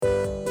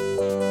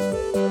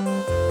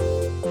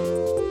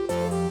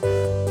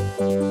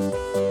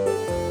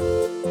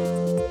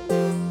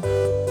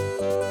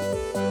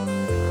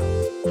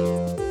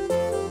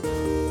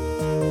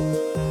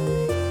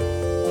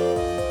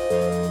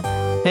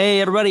Hey,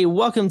 everybody,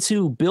 welcome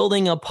to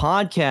Building a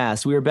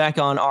Podcast. We are back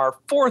on our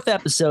 4th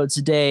episode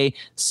today.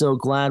 So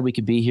glad we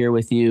could be here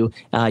with you.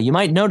 You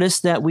might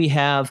notice that we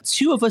have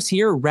 2 of us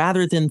here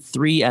rather than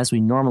 3 as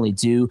we normally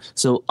do.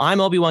 So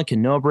I'm Obi-Wan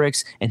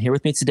Kenobrix, and here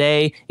with me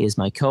today is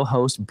my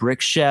co-host, Brick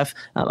Chef.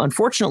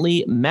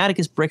 Unfortunately,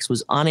 Matticus Bricks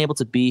was unable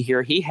to be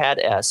here. He had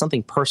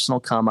something personal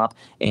come up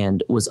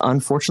and was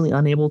unfortunately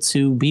unable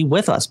to be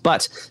with us.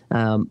 But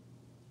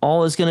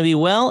all is going to be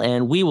well,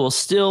 and we will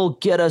still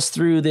get us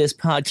through this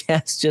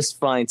podcast just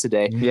fine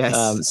today.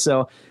 Yes.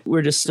 So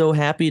we're just so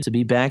happy to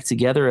be back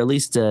together, at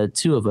least 2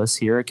 of us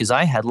here, because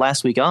I had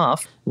last week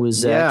off,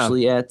 was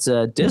actually at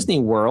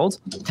Disney World.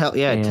 Tell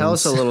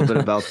us a little bit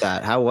about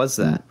that. How was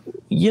that?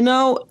 You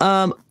know,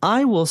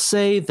 I will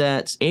say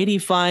that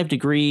 85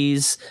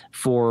 degrees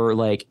for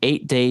like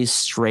 8 days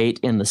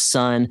straight in the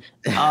sun.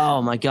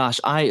 Oh my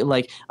gosh. I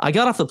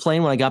got off the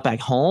plane when I got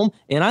back home,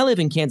 and I live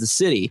in Kansas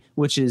City,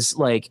 which is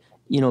like,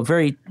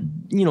 very,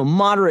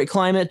 moderate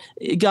climate.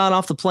 It got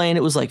off the plane.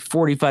 It was like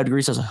 45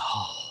 degrees. I was like,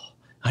 oh,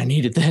 I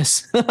needed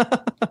this.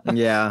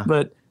 Yeah.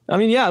 But I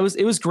mean, yeah,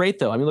 it was great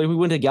though. I mean, like we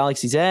went to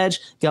Galaxy's Edge,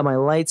 got my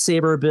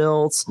lightsaber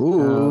built.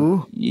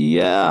 Ooh.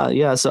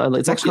 Yeah. So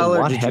it's actually a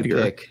lot heavier.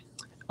 You pick?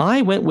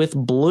 I went with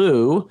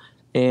blue,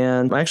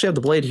 and I actually have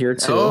the blade here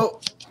too.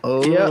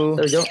 Oh. Yeah,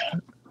 there we go.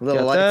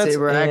 Little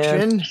lightsaber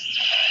action.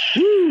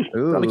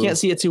 Probably can't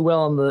see it too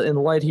well in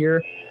the light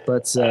here,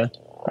 but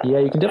yeah,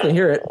 you can definitely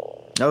hear it.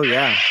 Oh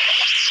yeah.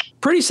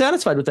 Pretty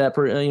satisfied with that,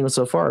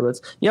 so far. But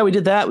yeah, we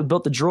did that. We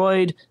built the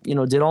droid.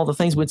 Did all the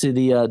things. Went to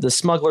the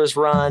Smuggler's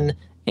Run,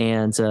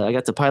 and I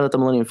got to pilot the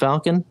Millennium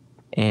Falcon.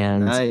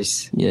 And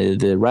nice.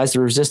 The Rise of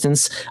the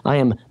Resistance. I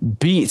am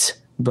beat,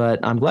 but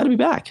I'm glad to be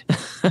back.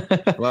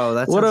 Wow,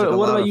 that's what like a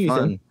lot about of you,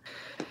 fun.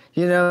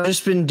 Ethan?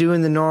 Just been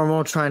doing the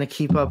normal, trying to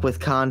keep up with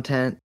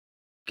content,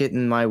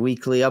 getting my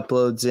weekly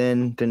uploads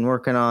in. Been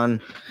working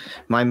on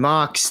my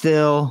mock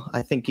still.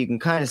 I think you can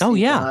kind of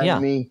see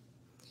behind me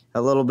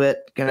a little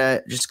bit.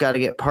 Got to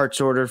get parts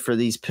ordered for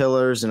these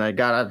pillars, and I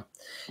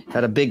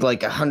had a big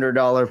like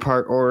 $100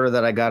 part order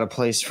that I got a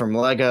place from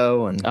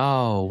Lego. And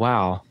oh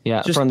wow,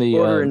 yeah, just from the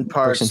ordering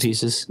parts and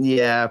pieces.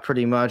 Yeah,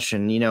 pretty much,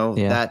 and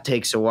that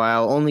takes a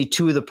while. Only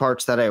 2 of the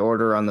parts that I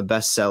order on the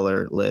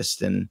bestseller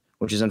list, and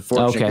which is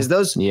unfortunate because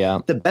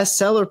the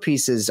bestseller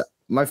pieces,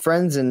 my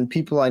friends and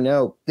people I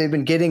know, they've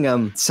been getting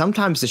them.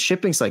 Sometimes the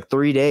shipping's like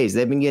 3 days.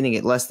 They've been getting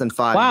it less than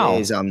 5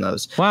 days on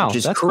those. Wow, which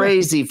is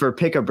crazy for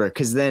Pick-a-Brick,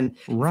 because then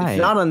if it's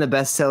not on the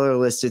bestseller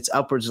list, it's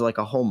upwards of like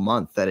a whole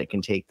month that it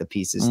can take the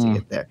pieces to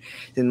get there.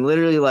 And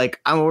literally, like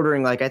I'm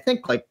ordering I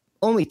think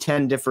only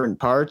 10 different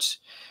parts,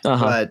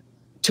 but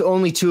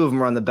only 2 of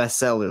them are on the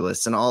bestseller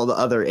list, and all the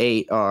other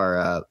 8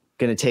 are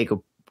going to take a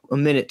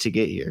minute to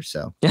get here.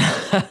 So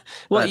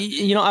well,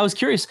 I was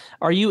curious,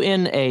 are you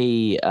in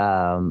a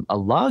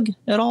lug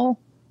at all?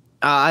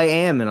 I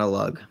am in a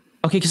lug.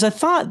 Okay, because I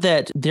thought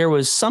that there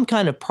was some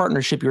kind of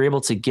partnership you're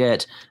able to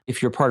get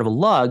if you're part of a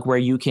lug where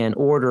you can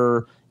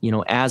order,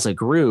 as a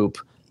group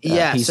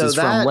pieces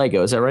from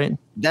Lego. Is that right?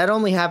 That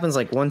only happens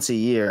like once a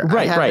year.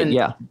 Right,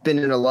 yeah. Been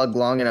in a lug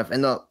long enough.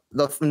 And the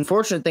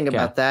unfortunate thing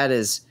about that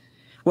is,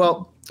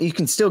 well, you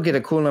can still get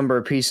a cool number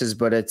of pieces,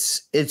 but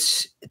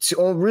it's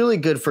all really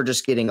good for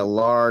just getting a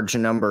large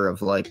number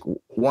of like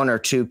 1 or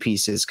 2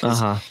 pieces,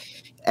 because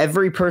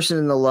every person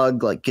in the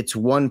lug gets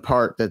 1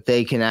 part that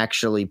they can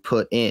actually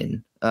put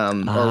in, or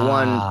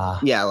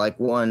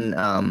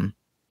one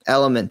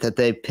element that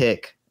they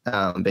pick,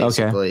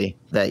 basically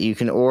that you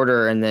can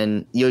order, and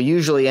then you'll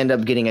usually end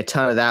up getting a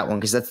ton of that one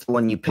because that's the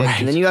one you picked,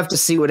 and then you have to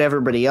see what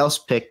everybody else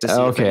picked to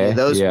see if any of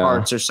those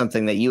parts are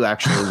something that you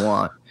actually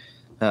want.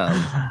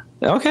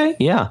 Okay.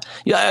 Yeah.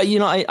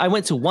 I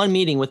went to one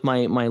meeting with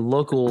my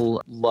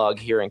local lug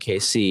here in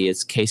KC.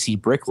 It's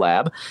KC Brick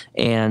Lab.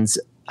 And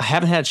I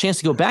haven't had a chance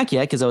to go back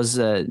yet because I was,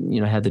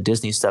 had the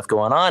Disney stuff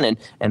going on, and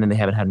then they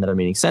haven't had another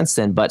meeting since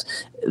then. But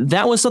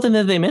that was something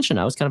that they mentioned.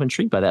 I was kind of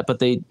intrigued by that.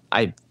 But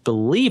I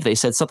believe they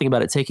said something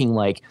about it taking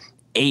like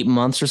 8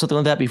 months or something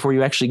like that before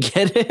you actually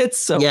get it.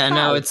 So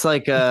no, it's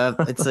like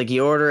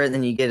you order it and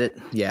then you get it.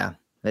 Yeah,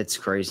 it's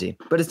crazy.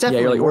 But it's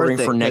definitely you're like worth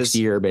ordering for next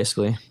year,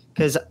 basically.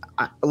 Because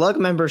lug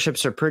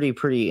memberships are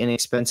pretty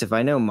inexpensive.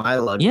 I know my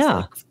lug is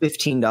like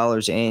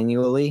 $15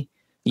 annually.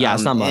 Yeah,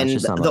 it's not much.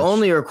 And the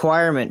only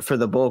requirement for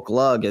the bulk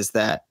lug is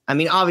that, I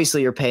mean,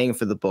 obviously you're paying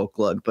for the bulk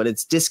lug, but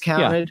it's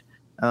discounted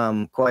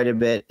quite a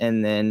bit.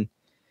 And then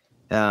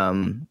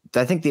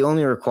I think the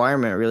only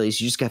requirement really is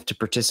you just have to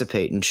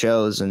participate in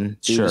shows and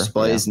do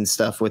displays and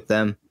stuff with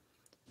them.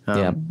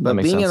 But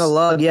being in a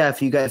lug,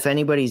 if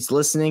anybody's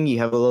listening, you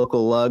have a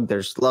local lug.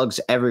 There's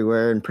lugs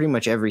everywhere in pretty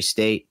much every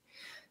state.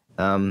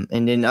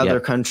 And in other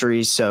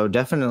countries, so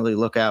definitely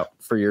look out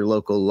for your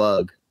local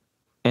lug.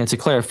 And to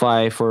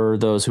clarify for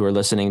those who are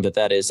listening,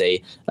 that is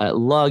a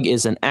LUG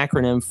is an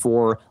acronym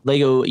for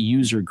Lego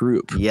User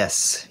Group.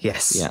 Yes.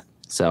 Yeah.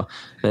 So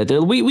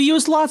we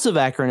use lots of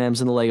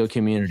acronyms in the Lego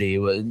community,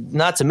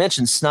 not to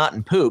mention snot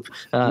and poop,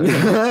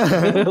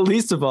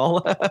 least of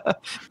all.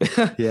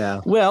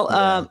 Yeah.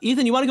 Well,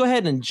 Ethan, you want to go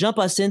ahead and jump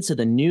us into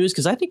the news?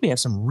 Because I think we have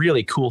some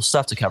really cool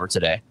stuff to cover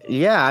today.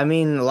 Yeah, I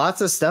mean,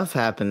 lots of stuff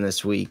happened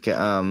this week.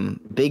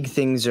 Big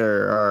things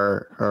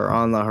are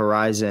on the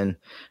horizon.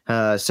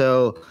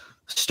 So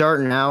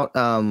starting out,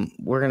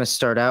 we're going to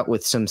start out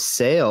with some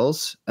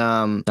sales.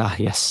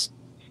 Yes.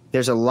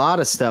 There's a lot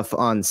of stuff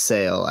on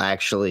sale,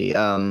 actually.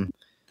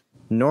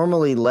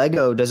 Normally,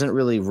 Lego doesn't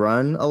really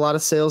run a lot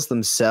of sales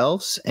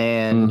themselves.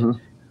 And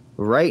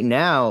right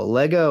now,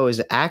 Lego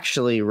is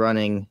actually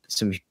running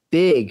some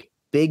big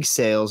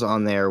sales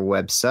on their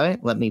website.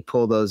 Let me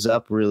pull those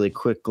up really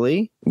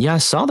quickly. Yeah, I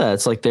saw that.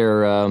 It's like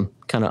they're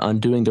kind of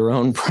undoing their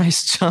own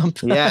price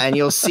jump. Yeah, and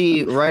you'll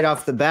see right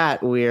off the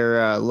bat,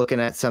 we're looking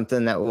at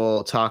something that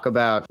we'll talk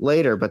about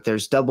later, but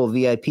there's double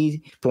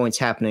VIP points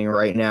happening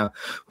right now,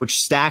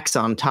 which stacks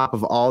on top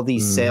of all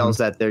these sales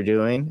that they're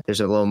doing.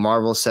 There's a little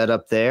Marvel set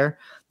up there.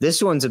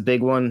 This one's a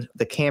big one,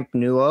 the Camp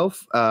Nou,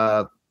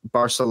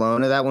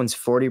 Barcelona. That one's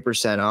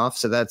 40% off.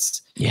 So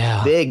that's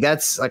big.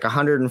 That's like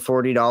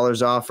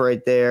 $140 off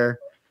right there.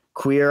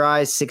 Queer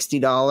Eye,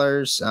 $60.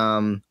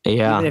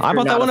 I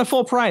bought that one at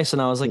full price,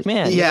 and I was like,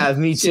 man. Yeah,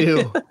 me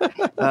too.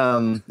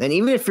 And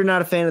even if you're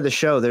not a fan of the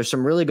show, there's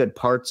some really good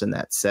parts in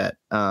that set.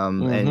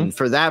 And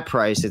for that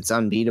price, it's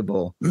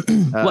unbeatable.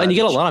 Well, and you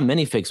get a lot of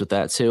minifigs with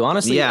that too.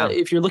 Honestly,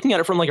 if you're looking at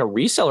it from like a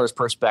reseller's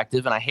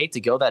perspective, and I hate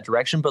to go that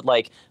direction, but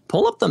like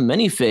pull up the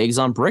minifigs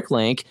on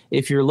Bricklink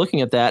if you're looking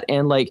at that,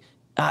 and like,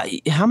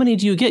 how many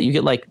do you get? You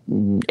get like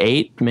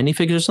 8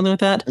 minifigs or something like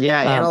that.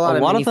 Yeah, and a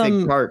lot of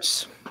them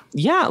parts.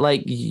 Yeah,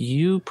 like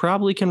you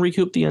probably can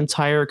recoup the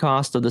entire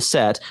cost of the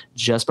set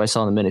just by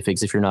selling the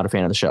minifigs if you're not a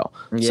fan of the show.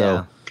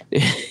 Yeah.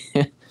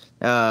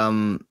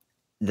 So,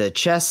 the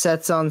chess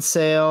set's on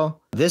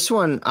sale. This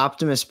one,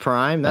 Optimus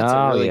Prime, that's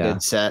a really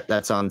good set.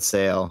 That's on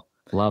sale.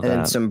 Love that.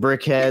 And some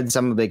Brickheads.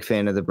 I'm a big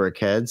fan of the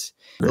Brickheads.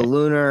 The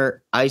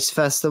Lunar Ice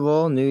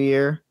Festival, New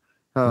Year.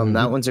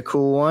 That one's a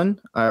cool one.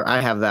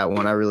 I have that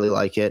one. I really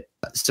like it.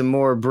 Some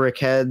more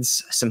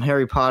Brickheads, some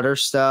Harry Potter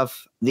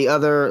stuff. The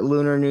other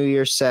Lunar New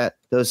Year set,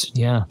 those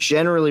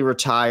generally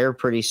retire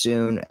pretty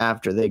soon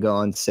after they go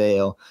on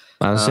sale.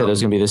 I was say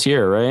there's going to be this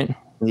year, right?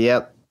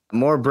 Yep.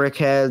 More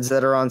Brickheads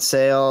that are on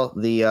sale.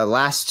 The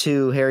last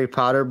 2 Harry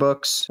Potter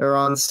books are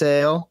on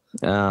sale.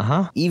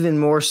 Even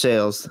more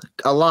sales.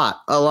 A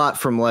lot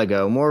from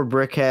Lego. More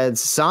Brickheads.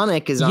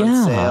 Sonic is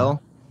on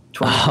sale.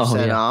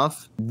 20%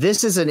 off.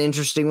 This is an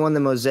interesting one. The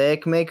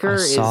Mosaic Maker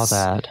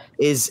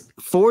is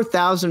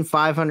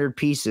 4,500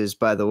 pieces,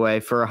 by the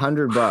way, for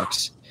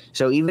 $100.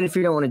 So even if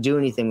you don't want to do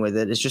anything with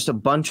it, it's just a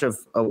bunch of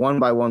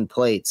 1x1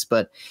 plates.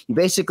 But you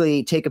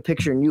basically take a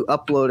picture and you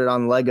upload it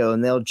on Lego,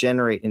 and they'll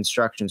generate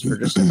instructions for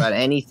just about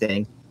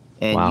anything.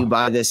 And you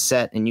buy this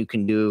set, and you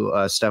can do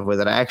stuff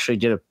with it. I actually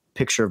did a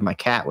picture of my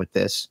cat with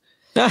this.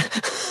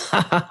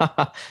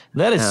 That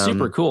is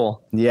super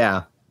cool.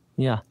 Yeah.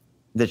 Yeah.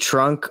 The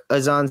trunk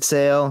is on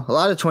sale. A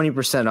lot of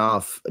 20%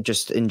 off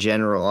just in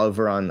general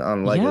over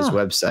on Lego's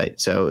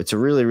website. So it's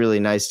really, really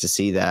nice to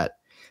see that.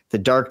 The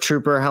Dark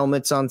Trooper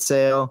helmet's on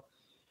sale.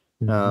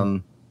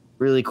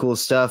 Really cool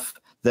stuff.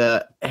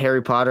 The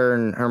Harry Potter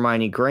and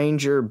Hermione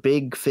Granger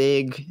Big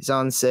Fig is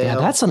on sale.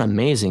 Yeah, that's an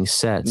amazing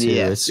set too.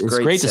 Yeah, it's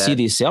great to see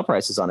these sale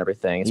prices on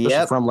everything,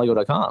 especially from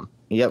Lego.com.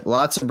 Yep,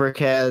 lots of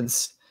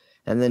Brickheads.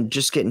 And then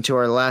just getting to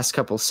our last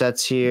couple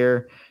sets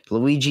here.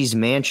 Luigi's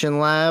Mansion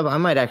Lab. I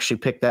might actually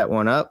pick that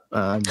one up.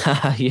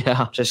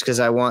 Just because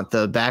I want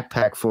the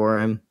backpack for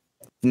him.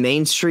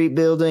 Main Street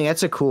Building.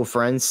 That's a cool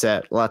Friends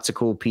set. Lots of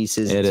cool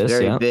pieces. It's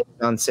very big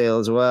on sale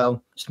as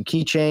well. Some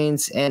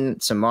keychains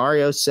and some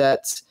Mario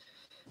sets.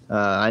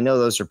 I know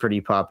those are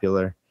pretty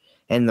popular.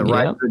 And the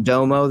Riker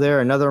Domo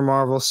there, another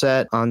Marvel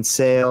set on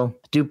sale.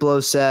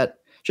 Duplo set.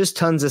 Just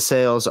tons of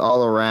sales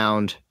all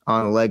around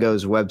on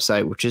Lego's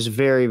website, which is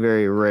very,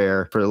 very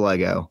rare for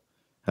Lego.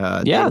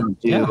 They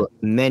don't do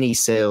many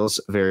sales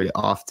very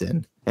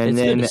often. And it's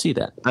then good to see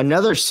that.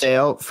 Another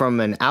sale from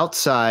an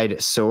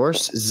outside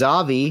source,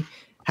 Zavi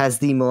has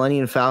the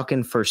Millennium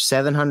Falcon for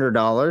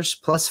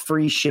 $700 plus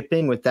free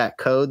shipping with that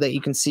code that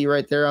you can see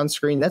right there on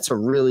screen. That's a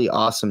really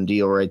awesome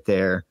deal right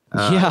there.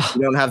 If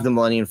you don't have the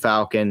Millennium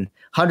Falcon,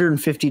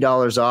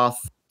 $150 off.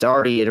 It's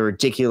already at a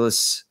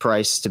ridiculous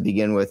price to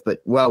begin with,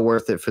 but well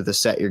worth it for the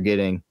set you're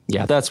getting.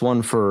 Yeah, that's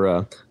one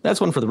for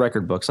the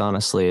record books.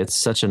 Honestly, it's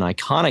such an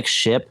iconic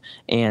ship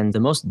and the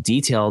most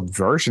detailed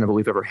version of it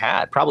we've ever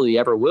had, probably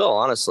ever will.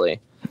 Honestly,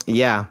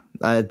 yeah,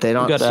 they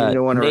don't seem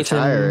to want to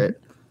retire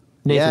it.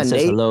 Nathan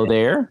says hello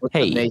there. What's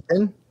up,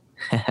 Nathan?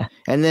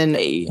 And then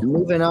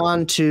moving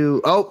on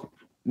to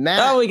Matt.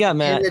 Oh, we got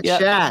Matt in the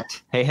chat.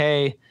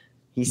 Hey.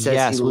 He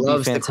says he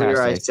loves the Clear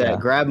Eye set.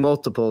 Grab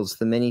multiples.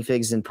 The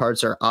minifigs and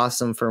parts are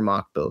awesome for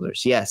mock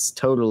builders. Yes,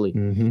 totally.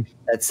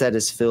 That set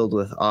is filled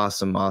with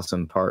awesome,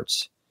 awesome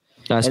parts.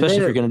 Especially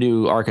if you're going to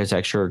do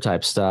architecture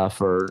type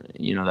stuff or,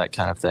 that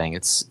kind of thing.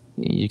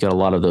 You got a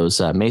lot of those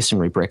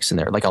masonry bricks in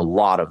there, like a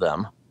lot of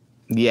them.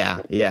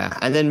 Yeah.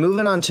 And then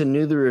moving on to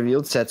newly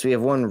revealed sets, we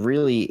have one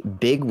really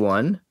big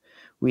one.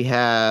 We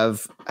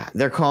have,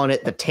 they're calling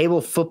it the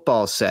table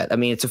football set. I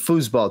mean, it's a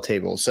foosball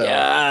table. So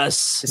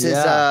yes, this is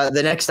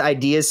the next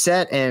ideas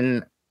set.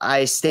 And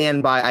I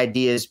stand by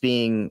ideas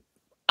being,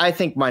 I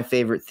think, my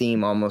favorite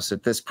theme almost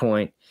at this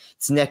point.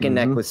 It's neck and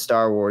neck with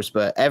Star Wars,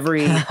 but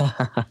every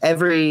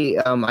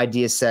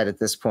idea set at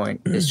this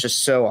point is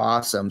just so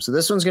awesome. So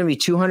this one's going to be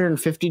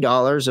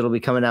 $250. It'll be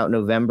coming out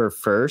November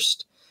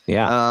 1st.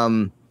 Yeah.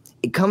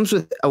 It comes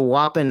with a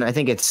whopping, I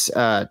think it's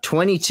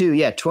 22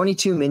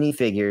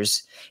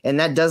 minifigures. And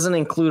that doesn't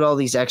include all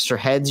these extra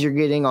heads you're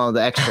getting, all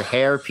the extra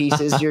hair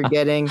pieces you're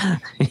getting.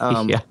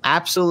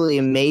 Absolutely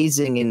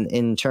amazing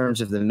in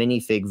terms of the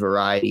minifig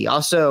variety.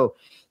 Also,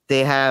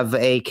 they have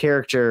a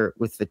character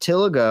with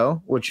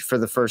vitiligo, which for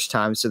the first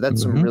time. So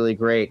that's some really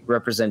great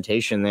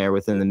representation there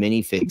within the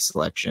minifig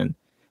selection.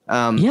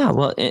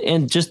 Well,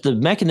 and just the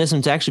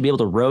mechanism to actually be able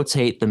to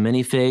rotate the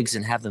minifigs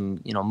and have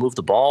them, move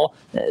the ball.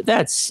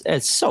 It's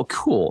so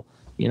cool.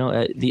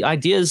 The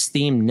ideas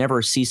theme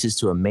never ceases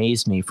to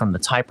amaze me, from the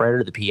typewriter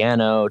to the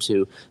piano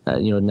to,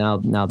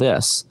 now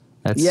this.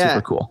 That's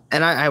super cool.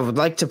 And I would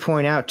like to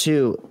point out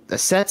too, the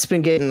set's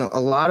been getting a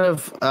lot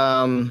of,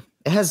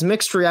 it has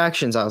mixed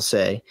reactions, I'll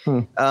say,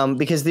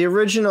 because the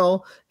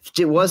original,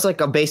 it was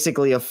like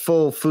basically a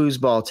full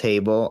foosball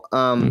table.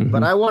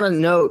 But I want to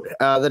note,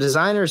 the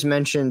designers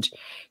mentioned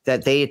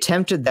that they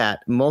attempted that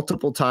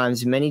multiple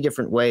times, many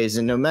different ways,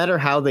 and no matter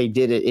how they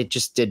did it, it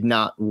just did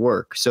not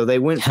work. So they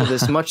went for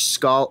this much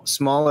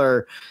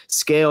smaller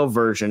scale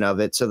version of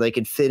it, so they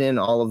could fit in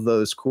all of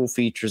those cool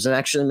features and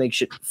actually make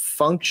shit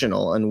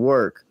functional and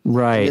work.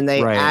 Right. And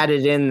they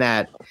added in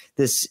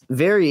this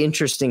very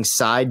interesting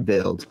side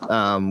build,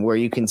 where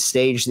you can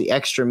stage the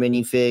extra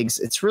minifigs.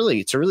 It's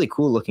a really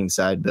cool looking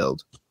side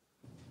build.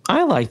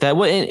 I like that.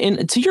 Well,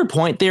 and to your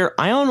point there,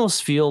 I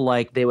almost feel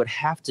like they would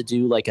have to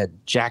do like a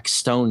Jack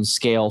Stone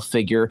scale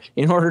figure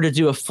in order to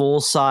do a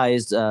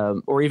full-sized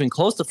or even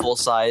close to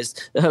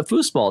full-sized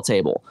foosball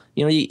table.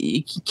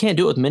 You can't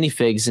do it with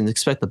minifigs and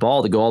expect the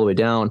ball to go all the way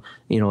down,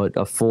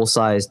 a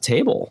full-sized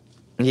table.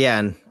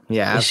 Yeah,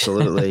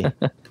 absolutely.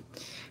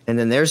 And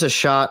then there's a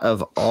shot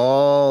of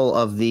all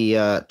of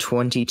the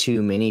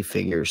 22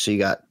 minifigures. So you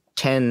got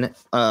 10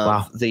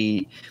 of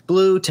the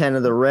blue, 10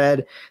 of the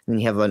red,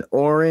 and you have an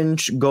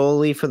orange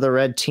goalie for the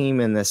red team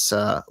and this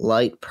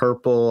light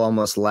purple,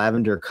 almost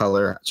lavender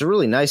color. It's a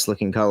really nice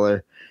looking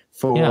color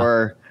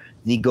for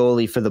the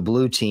goalie for the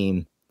blue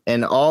team.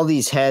 And all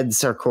these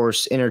heads are, of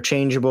course,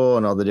 interchangeable,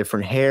 and all the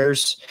different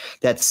hairs.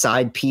 That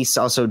side piece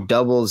also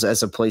doubles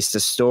as a place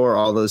to store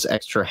all those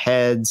extra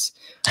heads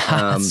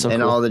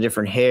and all the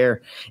different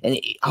hair. And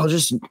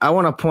I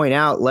want to point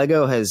out,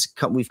 Lego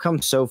we've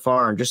come so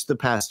far in just the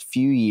past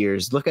few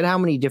years. Look at how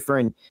many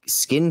different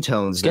skin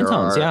tones there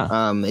are.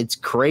 Yeah. It's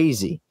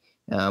crazy.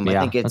 I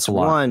think it's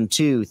 1,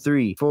 2,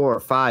 3, 4,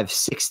 5,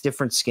 6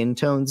 different skin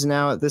tones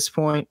now at this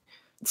point.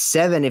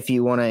 7 if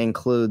you want to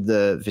include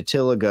the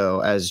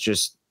vitiligo as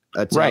just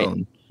a tone.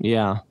 Right.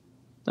 Yeah.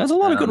 That's a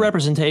lot of good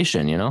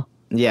representation,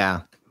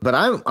 Yeah. But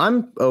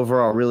I'm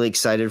overall really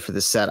excited for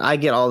the set. I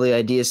get all the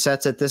idea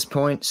sets at this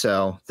point,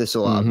 so this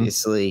will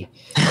obviously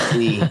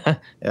be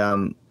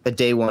a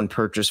day one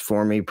purchase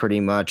for me pretty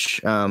much.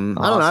 Awesome.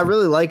 I don't know. I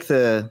really like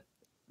the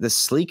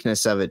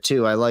sleekness of it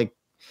too. I like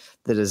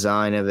the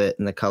design of it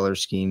and the color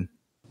scheme.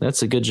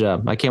 That's a good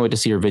job. I can't wait to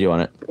see your video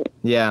on it.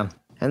 Yeah.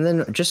 And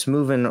then just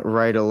moving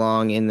right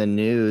along in the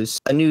news,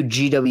 a new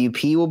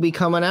GWP will be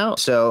coming out.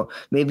 So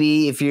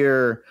maybe if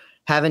you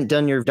haven't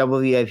done your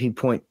WVIP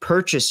point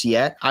purchase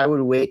yet, I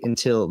would wait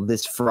until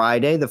this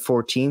Friday, the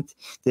 14th,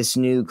 this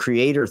new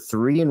Creator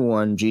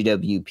 3-in-1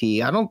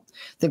 GWP. I don't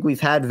think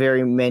we've had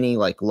very many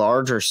like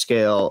larger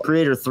scale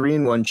Creator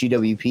 3-in-1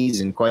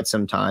 GWPs in quite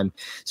some time.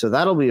 So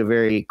that'll be a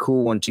very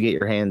cool one to get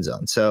your hands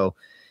on. So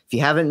if you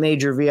haven't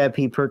made your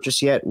VIP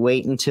purchase yet,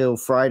 wait until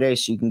Friday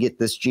so you can get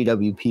this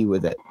GWP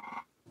with it.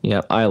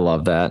 Yeah, I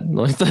love that.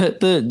 Like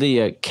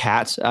the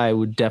cat, I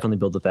would definitely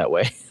build it that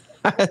way.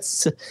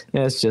 it's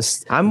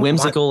just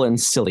whimsical and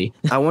silly.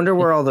 I wonder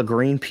where all the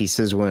green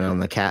pieces went on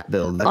the cat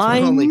build. That's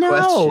my only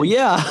question.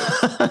 Yeah.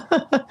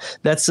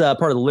 That's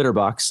part of the litter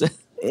box.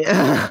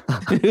 Yeah.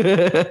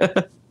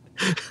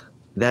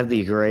 That'd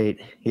be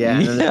great. Yeah.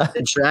 And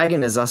the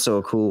dragon is also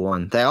a cool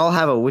one. They all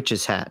have a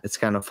witch's hat. It's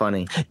kind of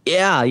funny.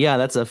 Yeah.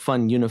 That's a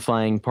fun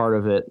unifying part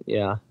of it.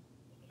 Yeah.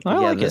 I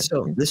like it.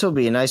 This will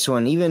be a nice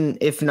one, even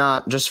if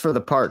not just for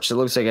the parts. It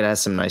looks like it has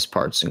some nice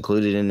parts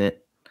included in it.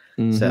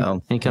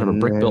 So any kind of a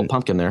brick-built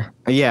pumpkin there.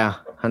 Yeah,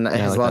 and it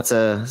has lots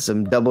of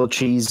some double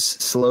cheese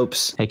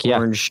slopes. Heck yeah.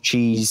 Orange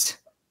cheese.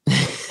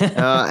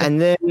 And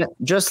then,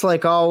 just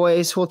like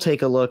always, we'll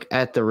take a look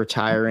at the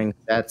retiring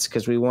sets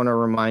because we want to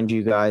remind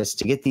you guys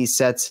to get these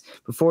sets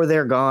before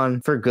they're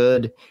gone for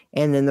good,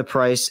 and then the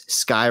price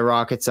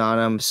skyrockets on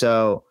them.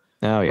 So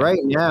right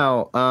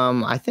now,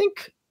 I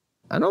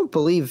don't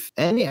believe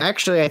any.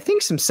 Actually, I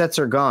think some sets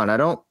are gone.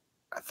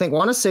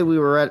 Want to say we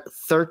were at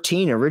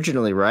 13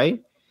 originally, right?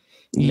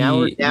 Now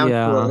we're down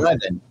to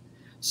 11.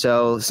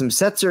 So some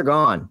sets are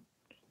gone.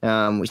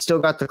 We still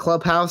got the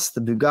Clubhouse,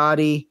 the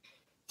Bugatti,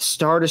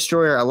 Star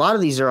Destroyer. A lot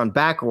of these are on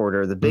back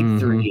order. The big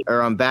three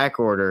are on back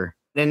order.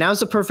 And now's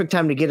the perfect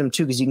time to get them,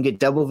 too, because you can get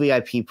double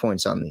VIP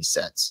points on these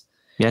sets.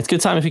 Yeah, it's a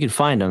good time if you can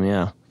find them,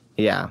 yeah.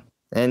 Yeah.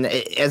 And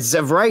as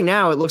of right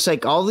now, it looks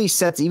like all these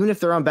sets, even if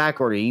they're on back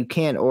order, you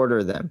can't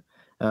order them.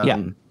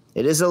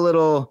 It is a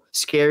little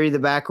scary, the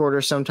back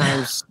order.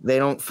 Sometimes they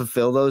don't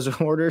fulfill those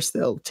orders.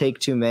 They'll take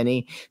too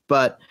many.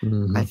 But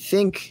I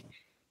think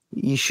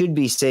you should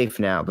be safe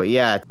now. But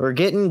yeah, we're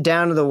getting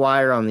down to the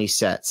wire on these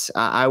sets.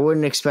 I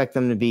wouldn't expect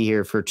them to be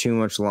here for too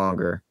much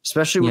longer,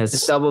 especially with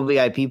the double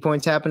VIP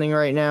points happening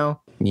right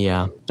now.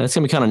 Yeah, that's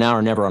going to be kind of now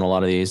or never on a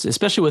lot of these,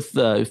 especially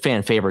with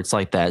fan favorites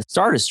like that.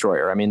 Star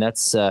Destroyer. I mean,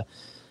 that's...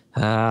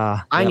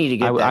 I need to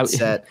get that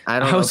set. I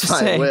don't know if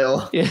I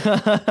will.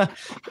 Yeah,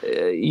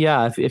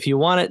 yeah. If you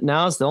want it,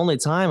 now's the only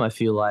time. I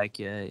feel like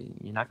you're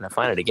not going to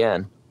find it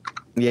again.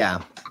 Yeah,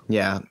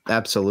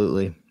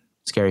 absolutely.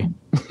 Scary.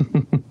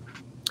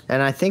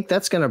 And I think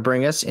that's going to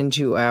bring us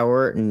into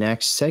our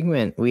next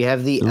segment. We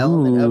have the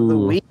element of the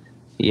week.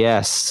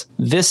 Yes,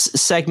 this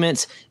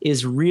segment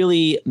is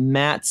really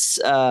Matt's.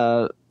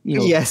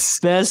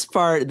 Best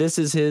part. This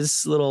is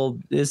this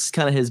is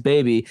kind of his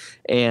baby.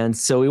 And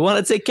so we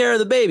want to take care of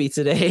the baby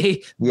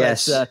today.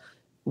 Yes. But,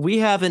 we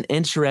have an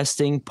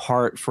interesting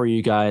part for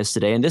you guys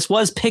today. And this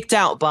was picked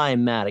out by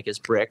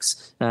Matticus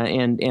Bricks.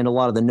 And a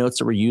lot of the notes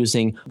that we're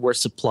using were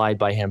supplied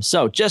by him.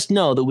 So just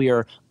know that we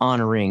are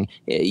honoring,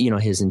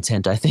 his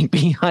intent, I think,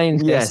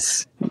 behind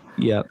this.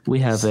 Yeah. We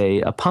have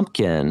a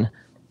pumpkin.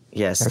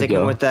 Yes.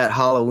 Sticking with that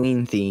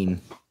Halloween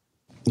theme.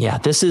 Yeah,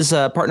 this is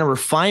part number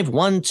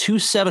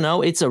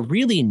 51270. It's a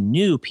really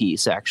new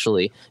piece,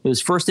 actually. It was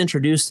first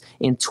introduced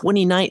in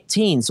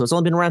 2019, so it's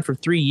only been around for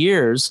 3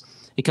 years.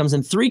 It comes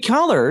in 3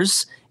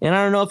 colors, and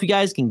I don't know if you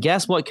guys can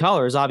guess what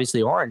colors.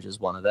 Obviously, orange is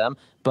one of them,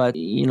 but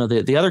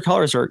the other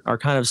colors are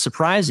kind of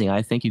surprising.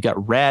 I think you've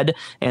got red,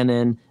 and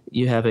then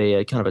you have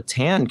a kind of a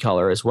tan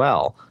color as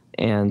well,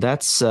 and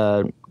that's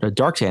a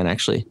dark tan,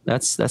 actually.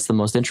 That's the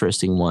most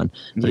interesting one.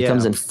 But it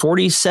comes in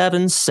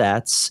 47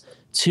 sets,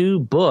 2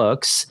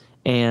 books.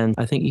 And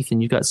I think, Ethan,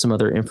 you've got some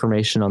other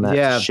information on that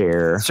to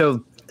share.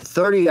 So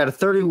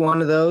 31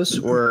 of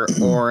those were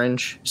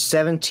orange,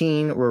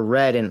 17 were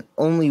red, and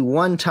only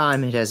one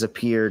time it has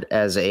appeared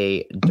as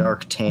a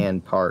dark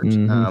tan part.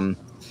 And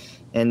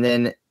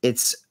then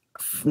its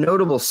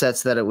notable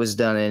sets that it was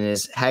done in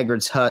is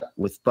Hagrid's Hut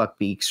with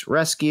Buckbeak's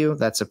Rescue.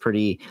 That's a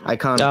pretty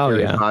iconic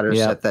Harry Potter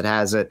set that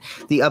has it.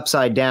 The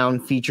Upside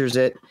Down features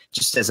it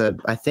just as a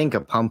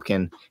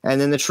pumpkin. And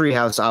then the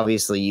Treehouse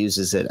obviously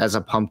uses it as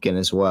a pumpkin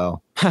as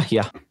well.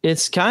 Yeah.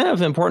 It's kind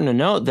of important to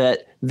note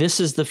that this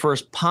is the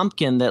first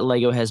pumpkin that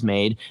Lego has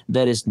made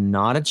that is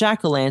not a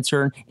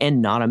jack-o'-lantern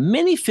and not a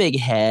minifig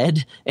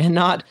head and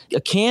not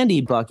a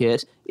candy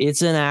bucket.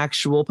 It's an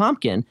actual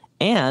pumpkin.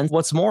 And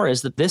what's more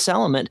is that this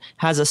element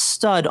has a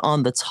stud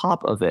on the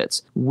top of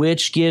it,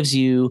 which gives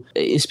you,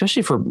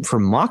 especially for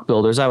mock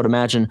builders, I would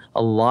imagine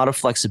a lot of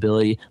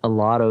flexibility, a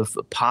lot of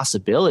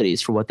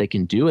possibilities for what they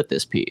can do with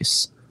this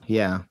piece.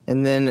 Yeah.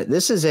 And then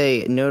this is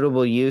a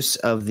notable use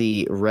of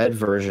the red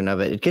version of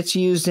it. It gets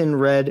used in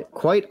red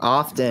quite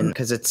often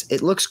because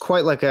it looks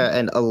quite like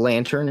a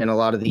lantern in a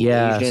lot of the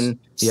Asian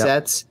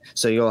sets.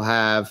 So you'll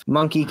have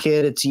Monkey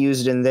Kid. It's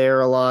used in there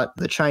a lot.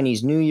 The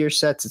Chinese New Year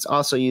sets, it's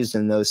also used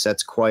in those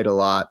sets quite a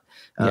lot.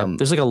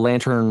 There's like a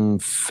Lantern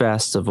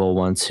Festival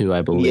one too,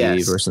 I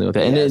believe, or something like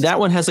that. And that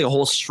one has like a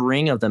whole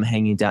string of them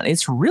hanging down.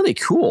 It's really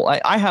cool.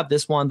 I have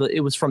this one, but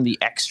it was from the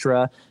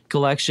Extra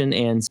collection,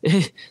 and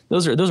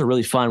those are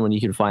really fun when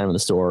you can find them in the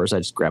stores. I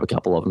just grab a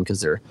couple of them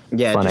because they're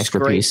fun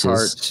extra pieces.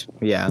 Parts.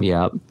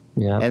 Yeah.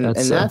 And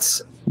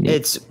that's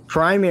its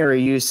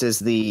primary use is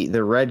the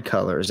red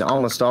colors,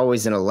 almost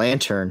always in a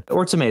lantern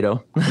or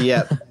tomato.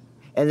 Yep.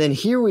 And then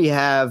here we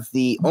have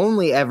the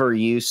only ever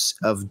use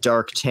of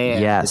dark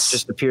tan. Yes. It's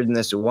just appeared in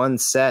this one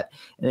set,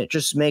 and it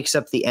just makes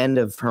up the end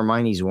of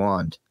Hermione's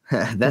wand.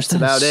 That's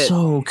about it.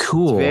 So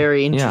cool. It's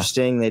very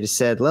interesting. They just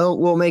said, well,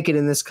 we'll make it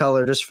in this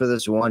color just for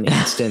this one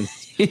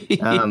instance.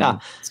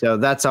 So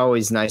that's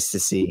always nice to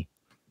see.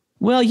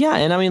 Well, yeah.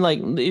 And I mean, like,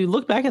 you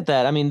look back at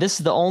that. I mean, this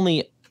is the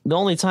only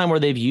time where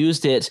they've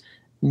used it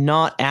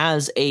not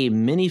as a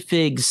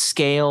minifig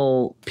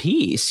scale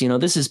piece.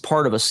 This is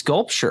part of a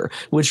sculpture,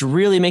 which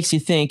really makes you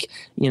think,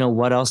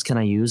 what else can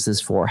I use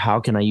this for? How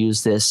can I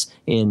use this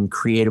in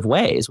creative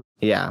ways?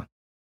 Yeah.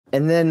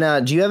 And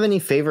then do you have any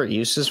favorite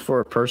uses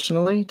for it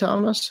personally,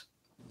 Thomas?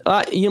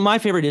 My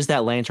favorite is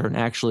that lantern,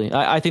 actually.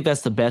 I think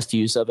that's the best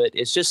use of it.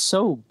 It's just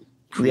so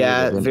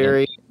creative. Yeah,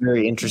 very,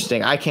 very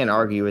interesting. I can't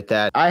argue with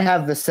that. I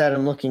have the set.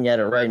 I'm looking at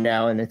it right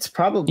now, and it's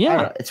probably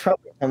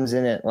comes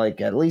in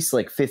at least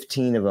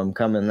 15 of them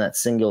come in that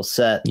single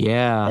set.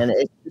 Yeah, and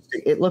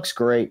it looks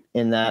great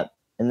in that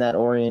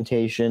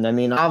orientation. I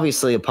mean,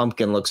 obviously a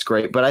pumpkin looks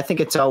great, but I think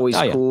it's always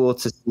cool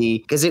to see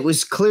because it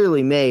was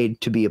clearly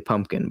made to be a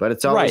pumpkin. But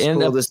it's always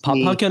cool to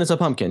see pumpkin is a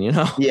pumpkin,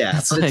 Yeah,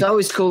 it's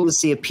always cool to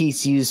see a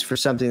piece used for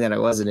something that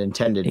it wasn't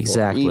intended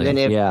exactly. for. Even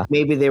if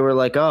maybe they were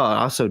like, oh, it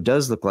also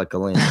does look like a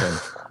lantern.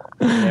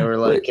 They were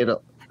like,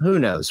 who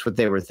knows what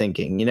they were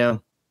thinking, you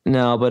know?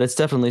 No, but it's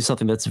definitely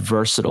something that's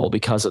versatile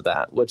because of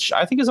that, which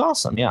I think is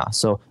awesome. Yeah.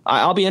 So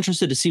I'll be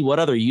interested to see what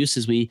other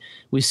uses we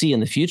see in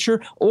the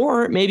future,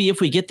 or maybe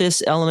if we get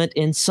this element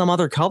in some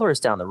other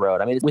colors down the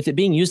road. I mean, with it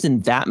being used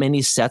in that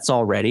many sets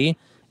already,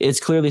 it's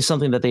clearly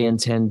something that they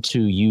intend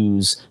to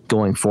use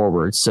going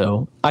forward.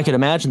 So I could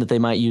imagine that they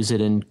might use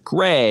it in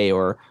gray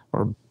or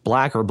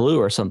black or blue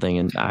or something.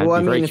 And I'd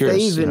be very curious.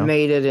 If they even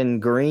made it in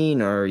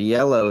green or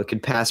yellow, it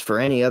could pass for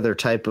any other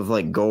type of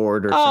like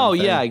gourd or something. Oh,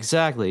 yeah,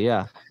 exactly.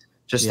 Yeah.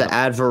 Just to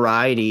add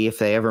variety, if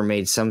they ever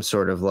made some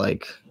sort of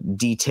like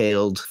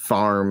detailed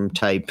farm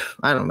type,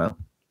 I don't know.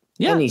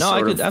 Yeah, any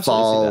sort of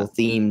fall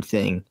themed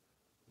thing.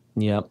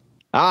 Yep.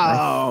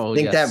 I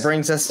think that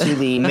brings us to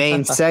the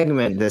main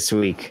segment this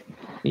week.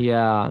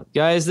 Yeah,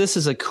 guys, this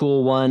is a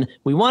cool one.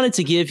 We wanted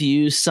to give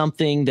you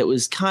something that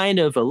was kind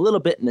of a little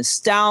bit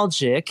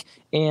nostalgic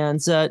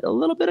and a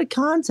little bit of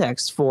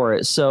context for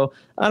it. So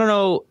I don't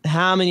know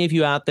how many of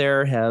you out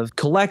there have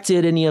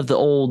collected any of the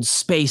old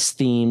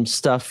space-themed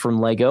stuff from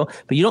Lego,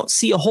 but you don't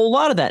see a whole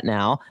lot of that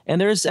now. And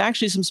there's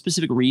actually some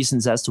specific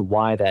reasons as to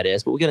why that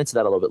is, but we'll get into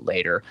that a little bit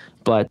later.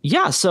 But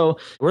yeah, so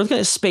we're looking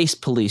at Space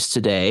Police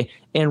today.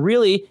 And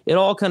really, it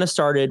all kind of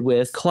started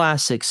with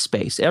classic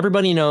space.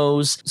 Everybody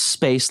knows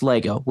space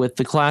Lego with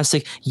the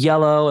classic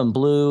yellow and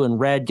blue and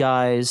red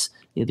guys,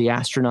 the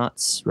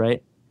astronauts,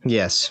 right?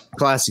 Yes,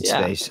 classic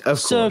space, of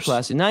course. So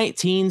classic,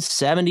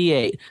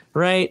 1978,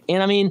 right?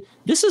 And I mean,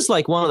 this is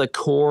like one of the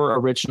core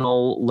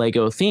original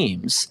Lego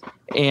themes.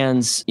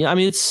 And, you know, I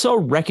mean, it's so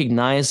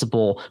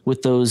recognizable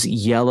with those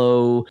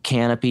yellow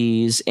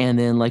canopies. And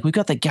then, like, we've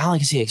got the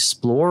Galaxy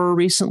Explorer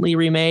recently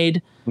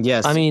remade.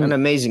 Yes, I mean, an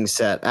amazing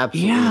set.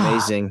 Absolutely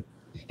amazing.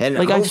 And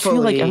like, I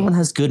feel like everyone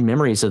has good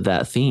memories of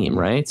that theme,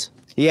 right?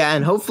 Yeah,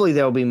 and hopefully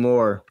there'll be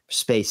more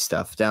space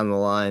stuff down the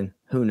line.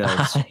 Who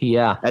knows?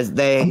 Yeah. As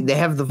they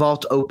have the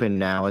vault open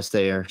now, as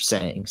they are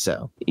saying.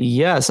 So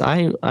yes,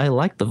 I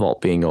like the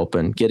vault being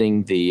open,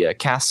 getting the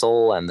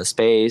castle and the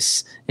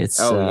space.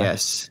 It's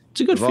yes, it's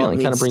a good feeling.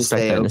 Kind of brings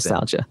back that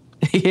nostalgia.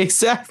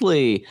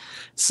 Exactly.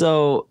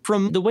 So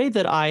from the way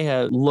that I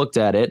have looked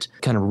at it,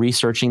 kind of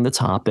researching the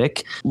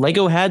topic,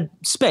 Lego had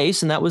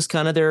space, and that was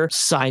kind of their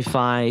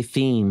sci-fi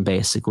theme,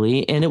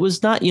 basically. And it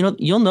was not, you know,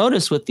 you'll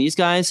notice with these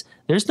guys,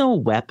 there's no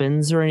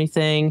weapons or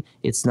anything.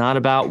 It's not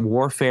about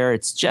warfare.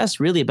 It's just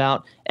really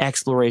about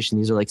exploration.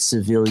 These are like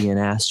civilian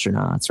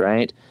astronauts,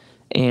 right?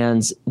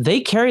 And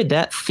they carried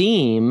that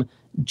theme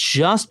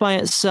just by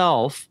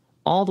itself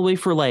all the way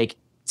for like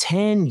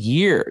 10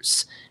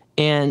 years.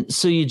 And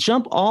so you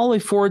jump all the way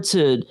forward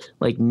to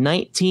like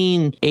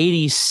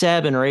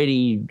 1987 or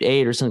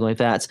 88 or something like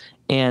that.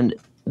 And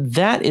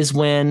that is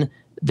when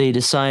they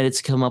decided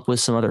to come up with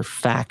some other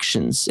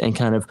factions and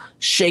kind of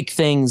shake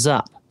things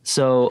up.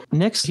 So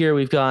next here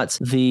we've got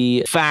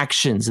the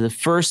factions. The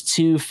first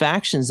two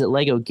factions that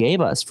Lego gave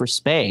us for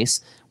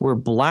space were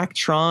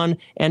Blacktron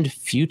and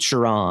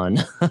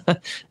Futuron.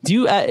 Do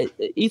you,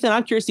 Ethan,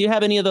 I'm curious, do you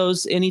have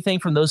anything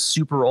from those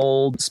super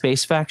old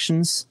space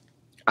factions?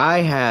 I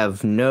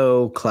have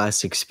no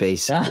classic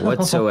space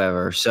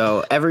whatsoever,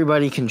 so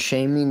everybody can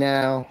shame me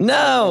now.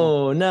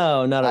 No,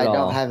 not at all. I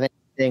don't have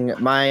anything.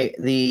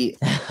 The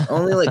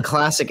only like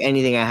classic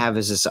anything I have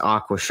is this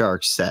Aqua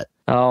Shark set.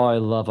 Oh, I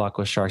love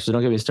Aqua Sharks, so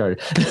don't get me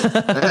started.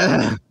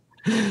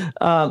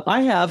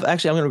 I have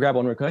actually. I'm going to grab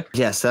one real quick.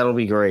 Yes, that'll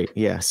be great.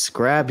 Yes,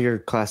 grab your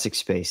classic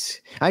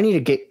space. I need to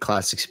get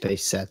classic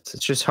space sets.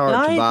 It's just hard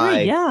to buy.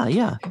 Agree.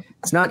 Yeah.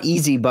 It's not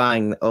easy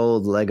buying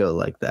old Lego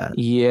like that.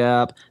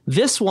 Yep.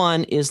 This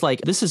one is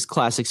this is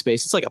classic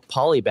space. It's like a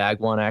polybag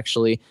one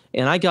actually,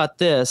 and I got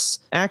this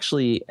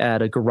actually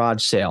at a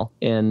garage sale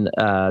in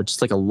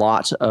just like a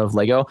lot of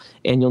Lego,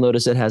 and you'll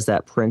notice it has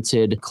that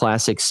printed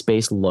classic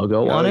space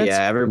logo on it.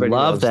 Yeah, everybody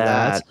loves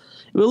that.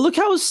 Well, look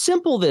how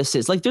simple this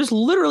is. Like, there's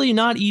literally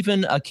not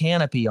even a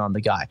canopy on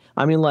the guy.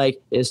 I mean,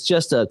 like, it's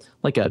just a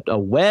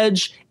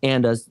wedge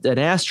and an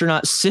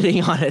astronaut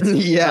sitting on it.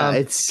 Yeah,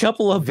 it's a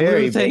couple of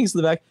blue things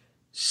in the back.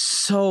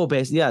 So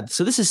basic. Yeah,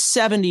 so this is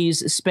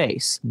 70s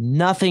space.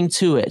 Nothing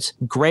to it.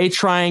 Gray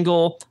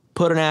triangle,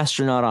 put an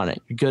astronaut on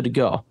it. You're good to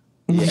go.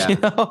 Yeah. You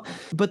know?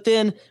 But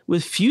then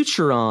with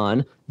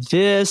Futuron,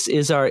 this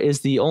is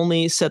the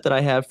only set that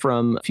I have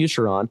from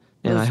Futuron.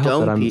 And those I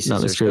hope that I'm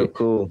not mistaken. So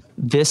cool.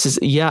 This is,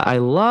 I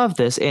love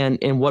this. And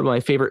what my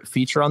favorite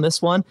feature on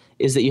this one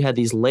is that you had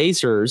these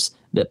lasers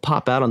that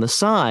pop out on the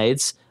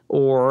sides,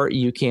 or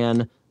you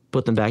can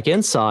put them back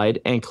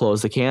inside and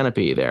close the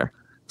canopy there.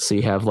 So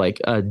you have like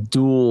a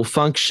dual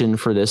function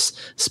for this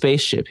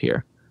spaceship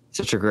here.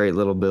 Such a great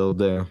little build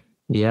there.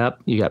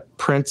 Yep. You got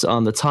prints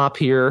on the top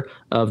here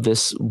of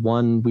this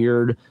one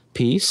weird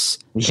piece.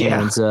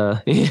 Yeah.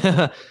 And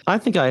yeah, I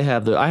think I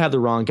have the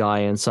wrong guy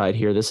inside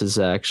here. This is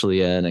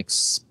actually an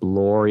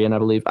Explorian, I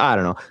believe. I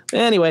don't know.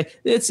 Anyway,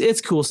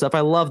 it's cool stuff. I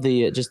love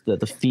the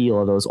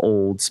feel of those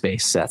old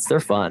space sets. They're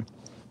fun.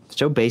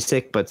 So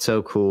basic, but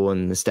so cool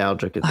and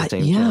nostalgic at the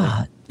same time.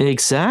 Yeah,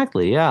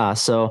 exactly. Yeah.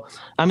 So,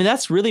 I mean,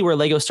 that's really where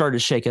Lego started to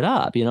shake it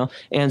up, you know?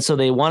 And so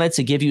they wanted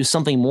to give you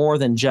something more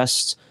than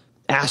just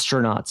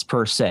astronauts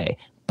per se.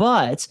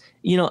 But,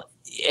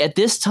 at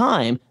this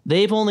time,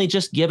 they've only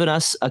just given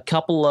us a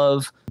couple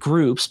of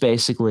groups,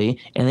 basically,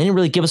 and they didn't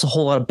really give us a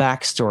whole lot of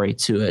backstory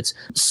to it.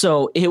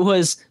 So it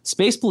was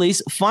Space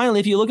Police. Finally,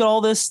 if you look at all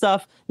this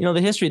stuff,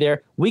 the history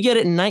there, we get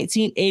it in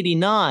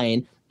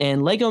 1989,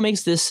 and LEGO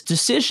makes this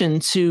decision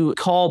to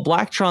call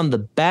Blacktron the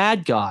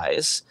bad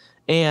guys.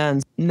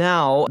 And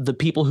now the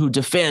people who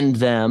defend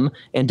them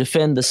and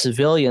defend the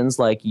civilians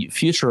like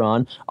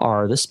Futuron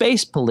are the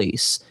Space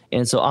Police.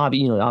 And so,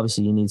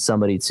 obviously you need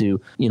somebody to,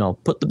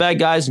 put the bad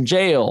guys in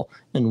jail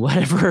and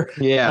whatever.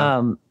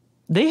 Yeah.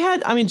 They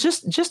had,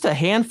 just a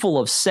handful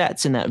of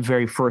sets in that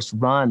very first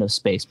run of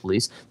Space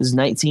Police. This is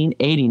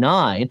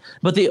 1989.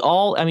 But they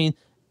all,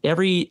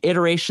 every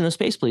iteration of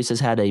Space Police has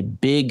had a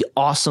big,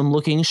 awesome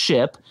looking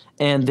ship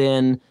and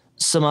then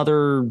some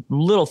other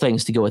little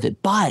things to go with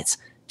it. But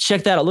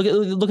check that out. Look at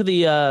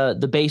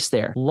the base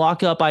there.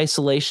 Lock-up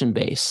isolation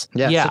base.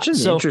 Yeah. Such an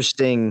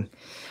interesting.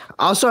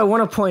 Also, I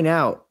want to point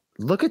out,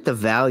 look at the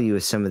value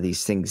of some of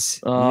these things.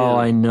 Oh,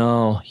 I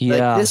know.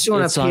 Yeah. Like this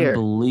one it's up here.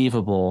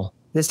 Unbelievable.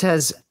 This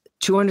has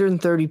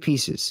 230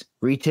 pieces,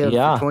 retailed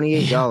for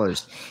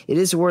 $28. It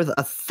is worth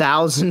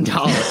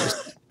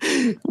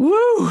 $1,000.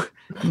 Woo!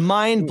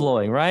 Mind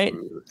blowing, right?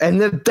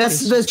 And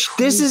this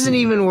isn't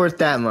even worth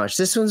that much.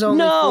 This one's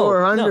only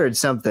 400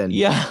 something.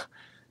 Yeah.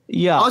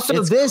 Yeah. Also,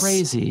 it's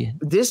crazy.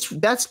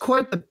 That's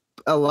quite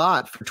a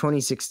lot for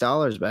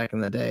 $26 back in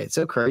the day. It's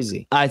so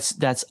crazy.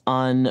 That's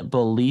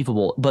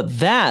unbelievable. But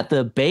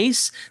the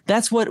base,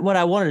 that's what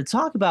I wanted to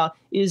talk about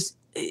is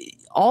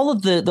all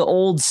of the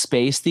old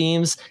space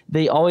themes.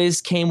 They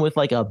always came with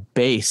like a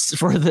base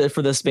for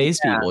the space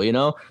people,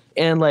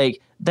 and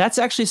like that's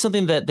actually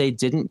something that they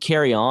didn't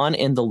carry on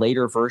in the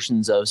later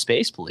versions of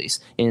Space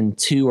Police. In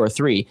 2 or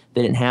 3,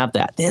 they didn't have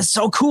that. It's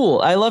so cool.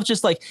 I love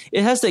just like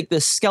it has like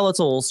this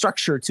skeletal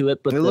structure to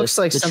it, but it looks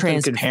like the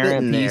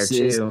transparent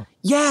pieces. There too.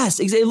 Yes,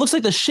 it looks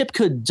like the ship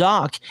could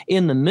dock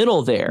in the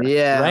middle there.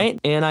 Yeah, right.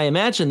 And I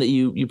imagine that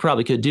you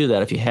probably could do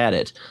that if you had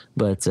it.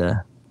 But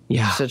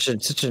yeah, such an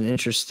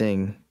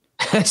interesting.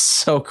 It's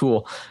so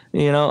cool.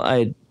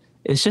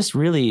 It's just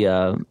really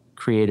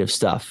creative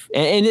stuff.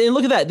 And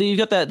look at that. You've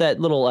got that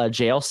little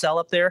jail cell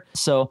up there.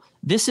 So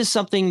this is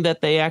something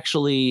that they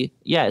actually,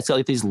 it's got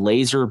like these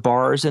laser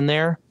bars in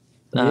there.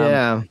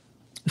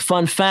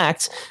 Fun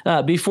fact,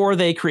 before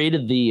they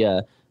created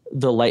the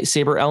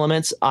lightsaber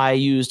elements, I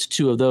used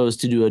 2 of those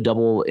to do a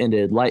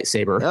double-ended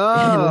lightsaber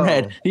in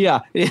red.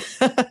 Yeah.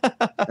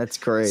 That's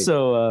great.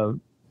 So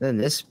then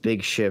this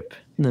big ship,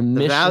 the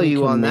value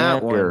Commander, on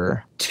that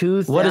one,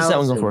 $2,000. What is that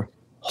one going for?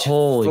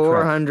 Holy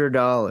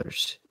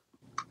 $400.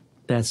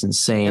 That's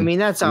insane.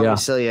 That's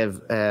obviously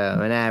an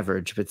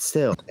average, but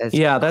still,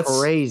 that's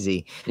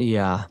crazy.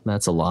 Yeah,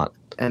 that's a lot.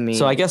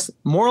 So I guess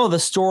moral of the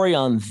story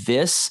on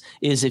this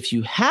is if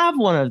you have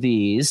one of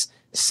these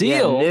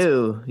sealed,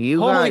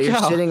 you're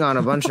sitting on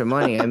a bunch of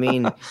money.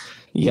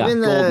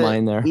 Even gold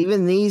mine there.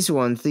 Even these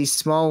ones, these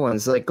small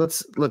ones, like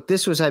look.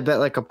 This was, I bet,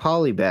 like a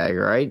poly bag,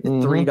 right?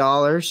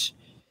 $3,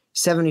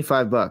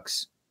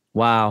 $75.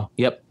 Wow.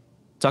 Yep.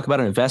 Talk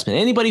about an investment.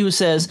 Anybody who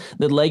says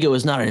that Lego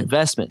is not an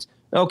investment.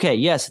 Okay,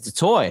 yes, it's a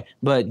toy,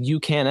 but you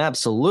can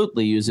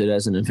absolutely use it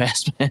as an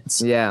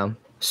investment. Yeah.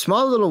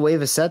 Small little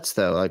wave of sets,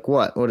 though. Like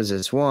what? What is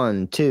this?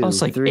 1, 2,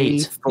 like 3,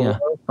 8. 4,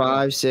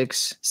 5,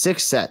 6.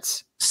 6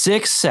 sets.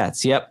 6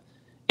 sets, yep.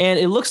 And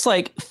it looks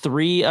like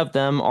 3 of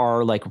them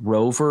are like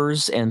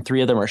rovers and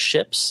 3 of them are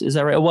ships. Is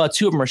that right? Well,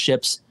 2 of them are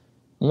ships.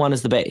 1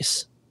 is the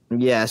base.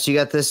 Yeah, so you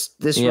got this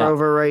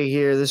rover right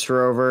here, this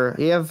rover.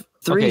 You have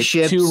 3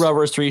 ships. 2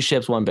 rovers, 3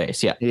 ships, 1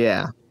 base. Yeah.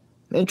 Yeah.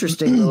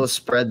 Interesting little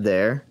spread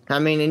there.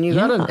 And you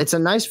got it's a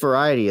nice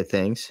variety of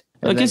things.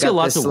 And it gives you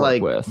lots to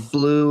work with.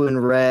 Blue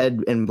and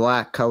red and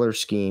black color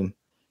scheme.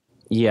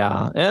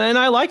 Yeah, and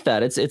I like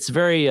that. It's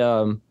very.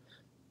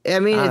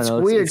 It's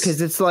weird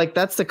because it's like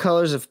that's the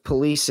colors of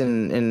police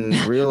in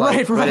real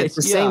life, right. But at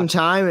the same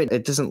time,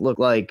 it doesn't look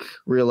like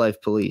real life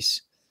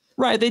police.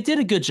 Right, they did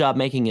a good job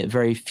making it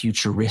very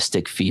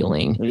futuristic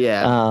feeling.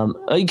 Yeah.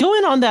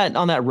 Going on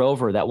that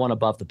rover, that one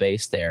above the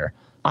base there.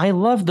 I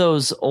love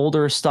those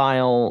older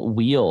style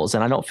wheels,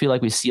 and I don't feel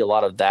like we see a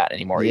lot of that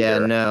anymore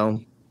either. Yeah,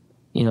 no.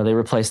 They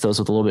replaced those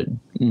with a little bit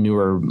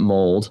newer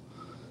mold.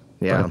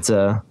 Yeah.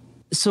 But,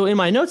 so in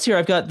my notes here,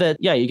 I've got that,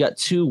 you got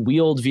 2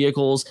 wheeled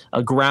vehicles,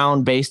 a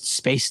ground-based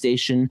space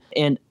station,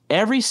 and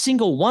every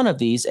single one of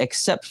these,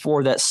 except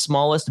for that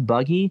smallest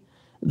buggy,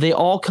 they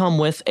all come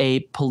with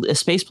a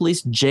Space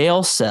Police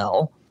jail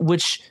cell,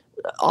 which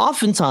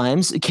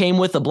oftentimes came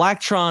with a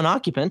Blacktron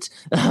occupant.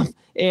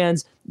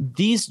 And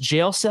these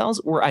jail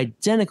cells were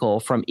identical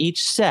from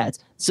each set,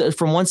 so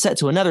from one set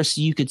to another, so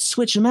you could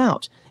switch them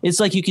out. It's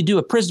like you could do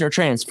a prisoner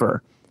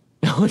transfer,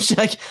 which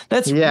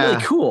that's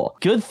really cool.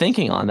 Good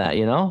thinking on that,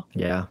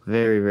 Yeah,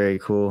 very, very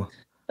cool.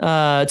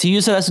 To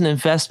use it as an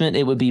investment,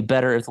 it would be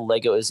better if the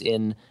Lego is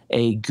in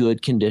a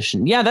good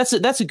condition. Yeah, that's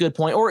a good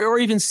point. Or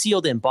even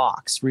sealed in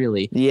box,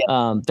 really.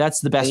 Yeah. That's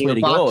the best way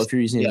to go if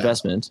you're using an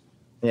investment.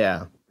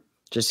 Yeah.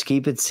 Just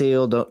keep it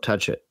sealed. Don't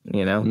touch it,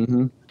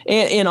 Mm-hmm.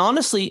 And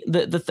honestly,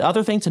 the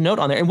other thing to note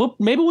on there, and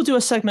maybe we'll do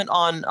a segment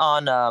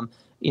on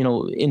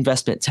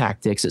investment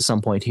tactics at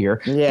some point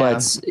here. Yeah.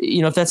 But,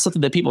 if that's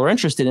something that people are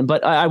interested in.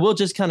 But I will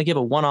just kind of give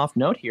a one-off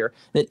note here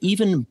that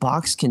even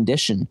box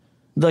condition,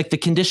 like the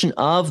condition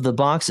of the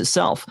box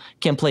itself,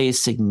 can play a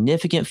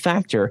significant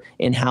factor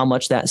in how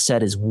much that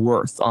set is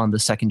worth on the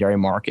secondary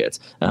market.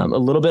 A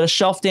little bit of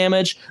shelf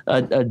damage,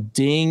 a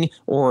ding,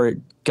 or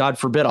God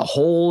forbid, a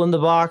hole in the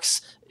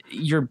box,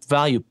 your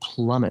value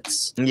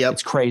plummets. Yep.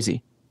 It's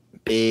crazy.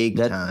 Big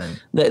time.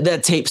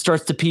 That tape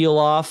starts to peel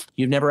off.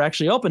 You've never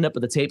actually opened it,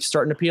 but the tape's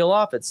starting to peel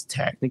off. It's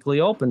technically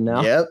open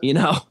now. Yep.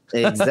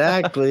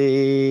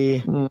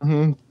 Exactly.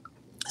 Mm-hmm.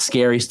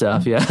 Scary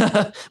stuff.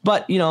 Yeah.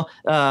 But,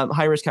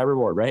 high risk, high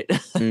reward, right?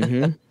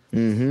 Mm-hmm.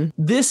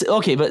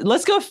 Mm-hmm. But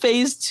let's go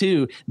phase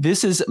 2.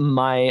 This is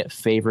my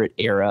favorite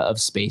era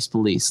of Space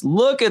Police.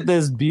 Look at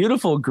this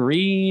beautiful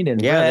green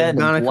and red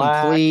and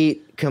black.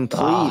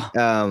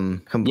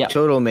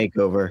 Total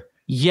makeover.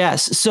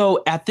 Yes.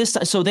 So at this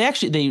time, so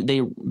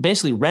they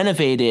basically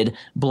renovated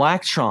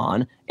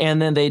Blacktron, and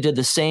then they did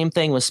the same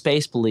thing with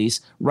Space Police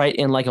right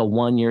in like a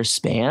 1-year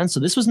span. So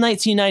this was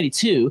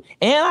 1992,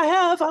 and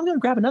I'm going to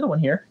grab another one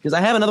here because I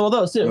have another one of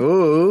those too.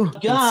 Ooh,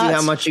 let's see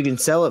how much you can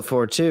sell it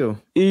for too.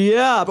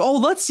 Yeah. Oh,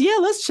 let's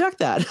check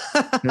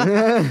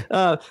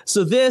that.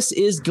 So this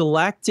is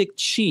Galactic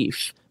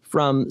Chief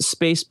from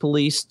Space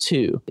Police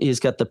 2. He's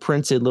got the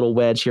printed little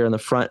wedge here in the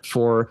front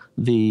for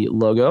the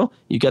logo.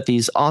 You got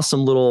these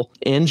awesome little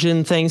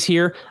engine things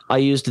here. I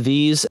used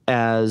these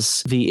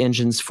as the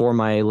engines for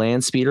my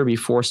land speeder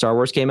before Star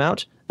Wars came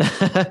out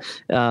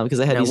because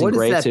I had these in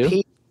gray too.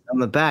 Piece on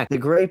the back, the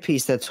gray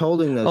piece that's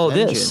holding those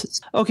engines.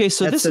 This. Okay,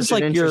 so this is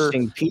like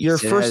your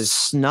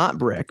first snot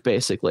brick,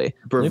 basically.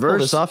 Let me pull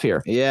this off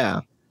here. Yeah.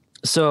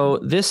 So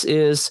this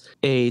is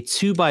a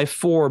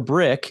 2x4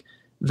 brick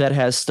that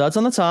has studs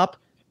on the top,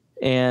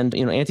 and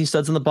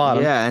anti-studs on the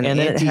bottom. Yeah, and then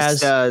it has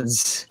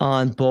studs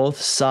on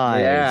both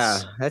sides. Yeah,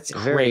 that's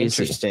very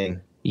interesting.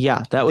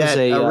 Yeah, that was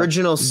a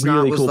original snot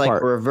really was cool like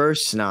part.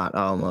 Reverse snot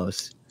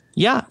almost.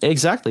 Yeah,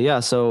 exactly. Yeah,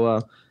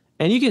 so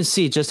and you can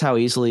see just how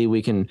easily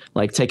we can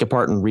like take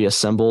apart and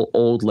reassemble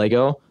old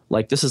Lego.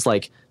 Like this is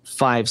like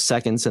 5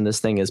 seconds, and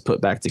this thing is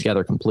put back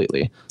together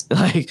completely.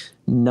 Like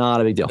not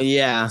a big deal.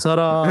 Yeah,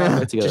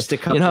 ta-da! Just a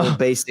couple of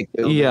basic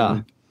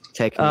building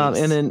techniques.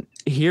 And then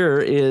here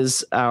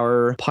is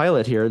our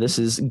pilot here. This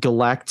is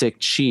Galactic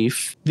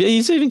Chief.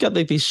 He's even got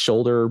like these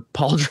shoulder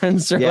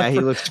pauldrons. He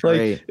looks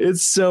great. Like,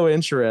 it's so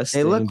interesting.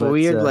 They look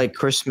weird, like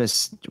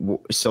Christmas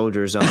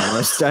soldiers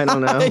almost. I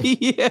don't know.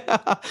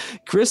 Yeah,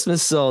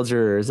 Christmas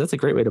soldiers. That's a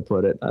great way to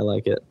put it. I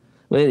like it.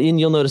 And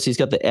you'll notice he's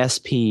got the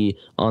SP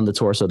on the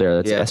torso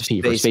there. That's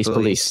SP for Space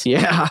Police.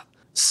 Yeah.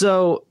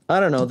 So I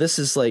don't know.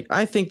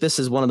 I think this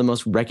is one of the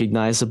most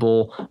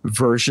recognizable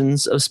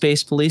versions of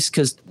Space Police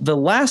because the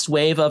last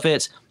wave of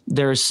it,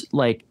 there's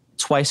like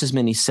twice as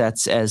many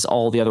sets as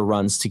all the other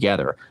runs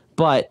together.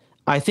 But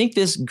I think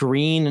this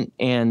green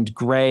and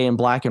gray and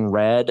black and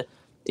red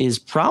is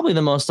probably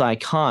the most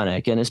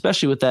iconic, and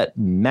especially with that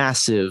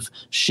massive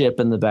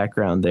ship in the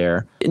background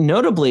there.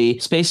 Notably,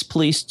 Space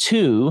Police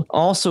 2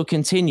 also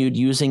continued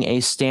using a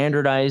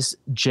standardized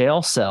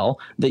jail cell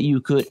that you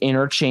could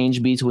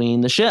interchange between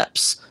the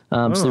ships.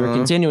 So they were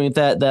continuing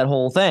that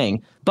whole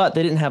thing, but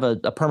they didn't have a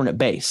permanent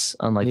base,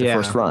 unlike the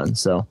first run.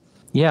 So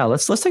yeah,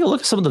 let's take a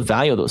look at some of the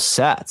value of those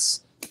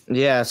sets.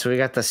 Yeah, so we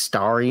got the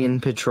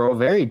Starian Patrol,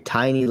 very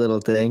tiny little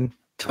thing,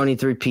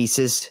 23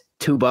 pieces.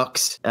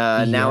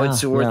 $2. Now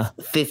it's worth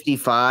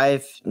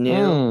 55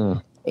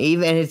 new.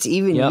 Even it's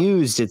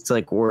used. It's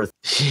like worth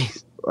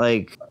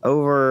like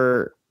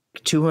over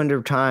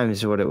 200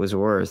 times what it was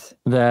worth.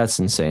 That's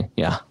insane.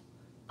 Yeah.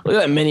 Look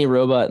at that mini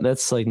robot.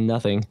 That's like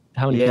nothing.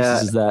 How many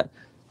pieces is that?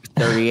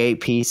 38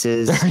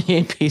 pieces.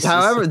 38 pieces.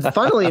 However,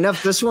 funnily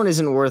enough, this one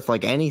isn't worth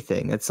like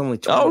anything. It's only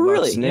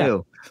 $20 new. Yeah.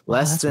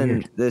 Less than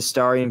weird. The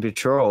Starian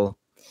Patrol.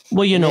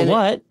 Well, you know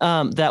what?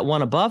 That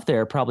one above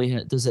there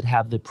probably does it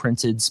have the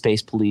printed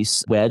Space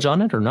Police wedge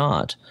on it or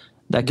not?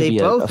 That could be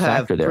a factor there. They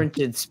both have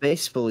printed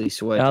Space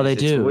Police wedges. Oh, they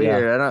do. It's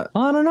weird. Yeah.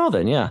 I don't know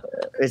then. Yeah.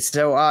 It's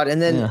so odd.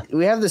 And then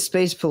we have the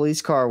Space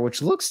Police car,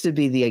 which looks to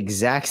be the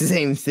exact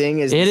same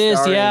thing as the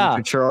Starian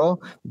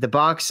Patrol. The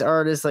box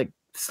art is like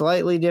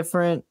slightly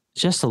different.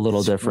 Just a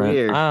little different.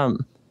 Weird.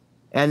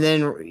 And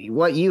then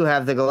what you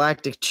have, the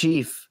Galactic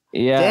Chief.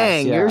 Yeah.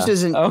 Dang, yours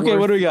isn't. Okay,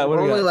 what do we got?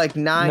 Only like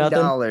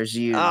 $9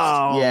 used.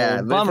 Oh, yeah,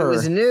 but bummer. if it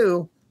was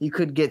new, you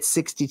could get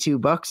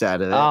 $62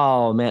 out of it.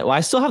 Oh man, well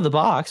I still have the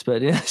box,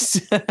 but yes.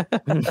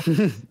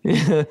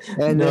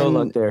 And no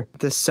luck there.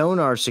 The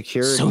Sonar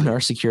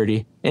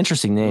Security.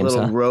 Interesting names.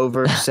 Little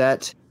rover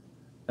set.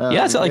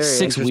 Yeah, it's got like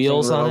 6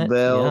 wheels on it.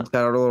 Build. Yeah.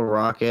 Got a little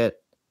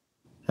rocket.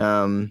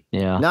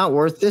 Not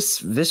worth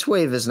this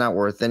wave is not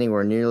worth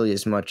anywhere nearly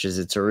as much as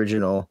its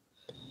original.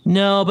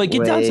 No, but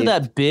get down to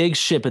that big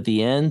ship at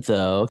the end,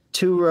 though.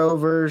 2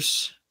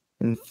 rovers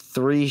and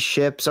 3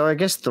 ships, or I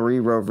guess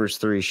 3 rovers,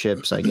 3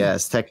 ships, I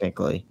guess,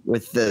 technically.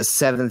 With the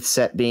 7th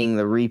set being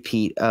the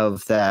repeat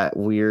of that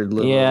weird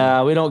little...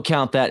 Yeah, we don't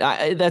count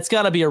that. That's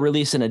got to be a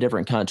release in a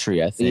different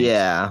country, I think.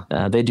 Yeah.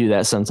 They do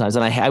that sometimes.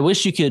 And I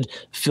wish you could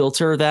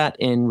filter that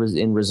in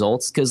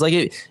results, because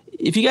like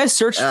if you guys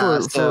search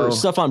for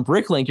stuff on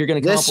Bricklink, you're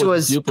going to come up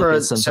with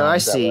duplicates sometimes. So I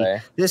see.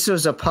 This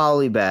was a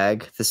poly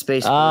bag, the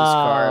Space Police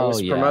car. It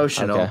was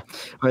promotional. Okay.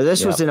 Or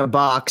this was in a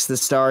box, the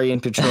Starry in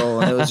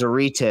Patrol, and it was a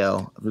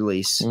retail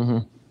release. Mm-hmm.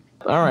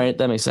 All right,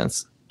 that makes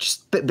sense.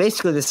 Just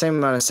basically the same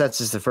amount of sets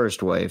as the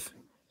first wave.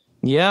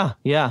 Yeah.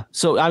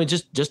 So I mean,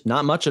 just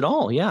not much at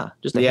all. Yeah,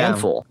 just a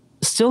handful.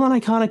 Still an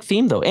iconic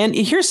theme, though. And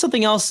here's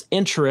something else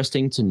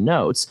interesting to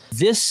note.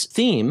 This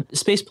theme,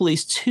 Space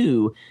Police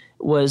 2,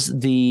 was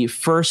the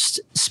first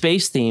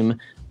space theme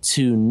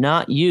to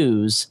not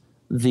use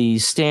the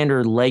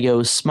standard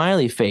Lego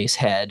smiley face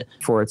head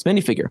for its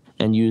minifigure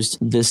and used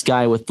this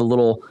guy with the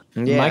little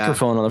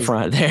microphone on the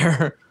front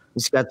there.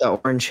 He's got the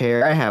orange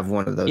hair. I have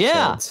one of those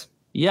sets.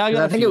 Yeah,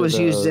 I think it was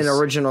used in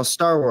original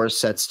Star Wars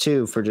sets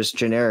too for just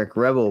generic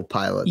Rebel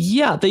pilots.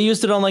 Yeah, they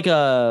used it on like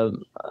I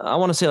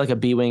want to say like a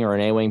B-wing or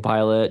an A-wing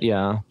pilot.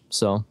 Yeah,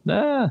 so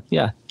that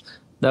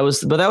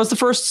was the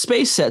first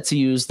space set to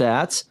use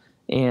that,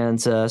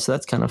 and so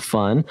that's kind of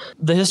fun.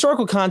 The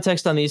historical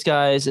context on these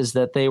guys is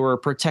that they were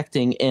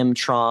protecting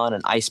M-Tron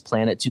and Ice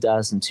Planet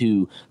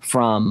 2002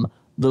 from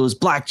those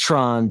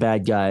Blacktron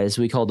bad guys.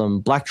 We called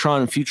them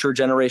Blacktron Future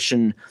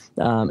Generation,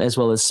 as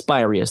well as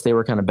Spyrius. They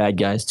were kind of bad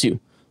guys too.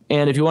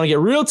 And if you want to get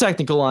real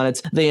technical on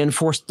it, they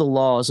enforced the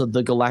laws of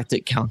the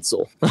Galactic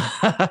Council,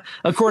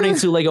 according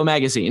to Lego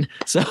Magazine.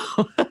 So,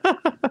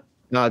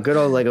 good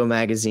old Lego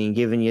Magazine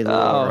giving you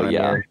the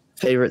your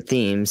favorite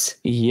themes.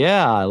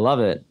 Yeah, I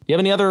love it. Do you have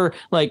any other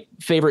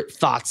favorite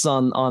thoughts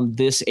on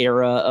this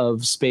era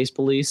of Space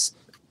Police?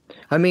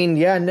 I mean,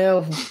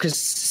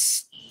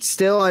 because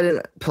still I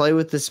didn't play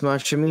with this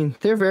much. I mean,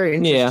 they're very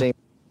interesting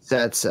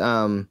sets.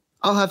 I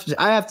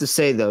have to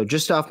say though,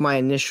 just off my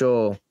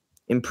initial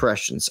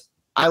impressions,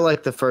 I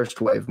like the first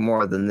wave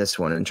more than this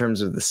one in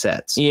terms of the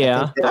sets.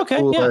 Yeah. Okay.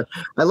 Cooler.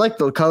 Yeah. I like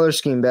the color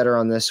scheme better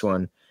on this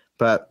one,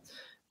 but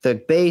the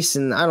base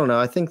and I don't know.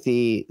 I think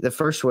the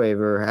first wave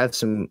had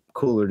some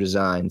cooler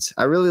designs.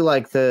 I really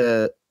like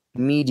the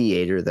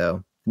Mediator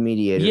though.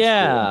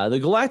 Yeah, the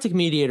Galactic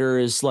Mediator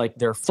is like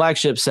their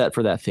flagship set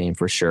for that theme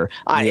for sure.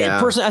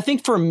 Personally, I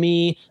think for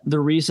me, the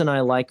reason I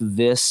like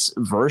this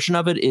version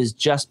of it is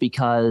just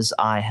because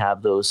I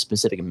have those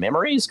specific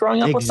memories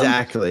growing up with them.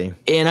 Exactly.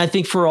 And I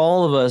think for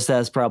all of us,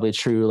 that's probably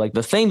true. Like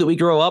the thing that we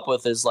grow up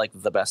with is like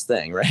the best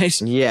thing,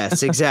 right?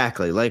 Yes,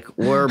 exactly. Like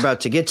we're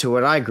about to get to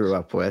what I grew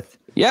up with.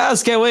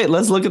 Yes, can't wait.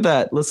 Let's look at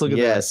that.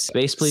 That.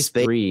 Space Police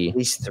 3. Space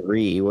Police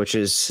 3, which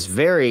is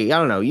very, I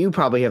don't know, you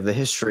probably have the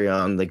history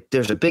on,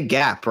 there's a big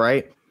gap,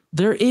 right?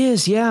 There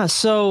is, yeah.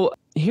 So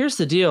here's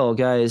the deal,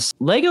 guys.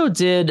 Lego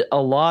did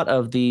a lot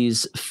of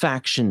these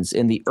factions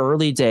in the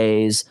early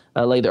days,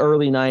 like the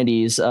early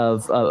 90s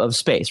of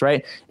space,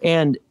 right?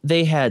 And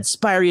they had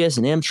Spyrius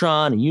and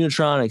M-Tron and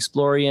Unitron and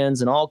Explorians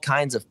and all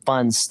kinds of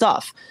fun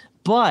stuff.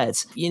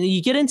 But you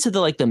get into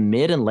the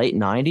mid and late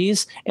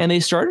 90s and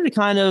they started to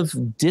kind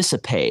of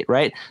dissipate,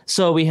 right?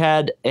 So we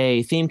had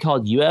a theme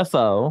called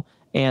UFO,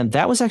 and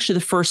that was actually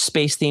the first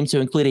space theme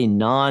to include a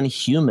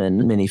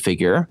non-human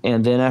minifigure.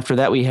 And then after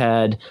that, we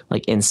had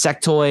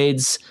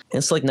Insectoids.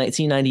 It's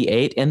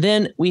 1998. And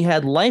then we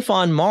had Life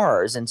on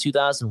Mars in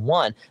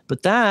 2001.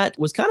 But that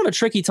was kind of a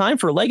tricky time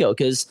for Lego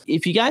because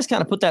if you guys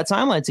kind of put that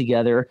timeline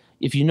together,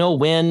 if you know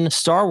when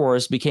Star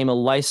Wars became a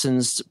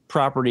licensed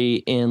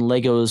property in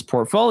Lego's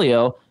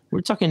portfolio,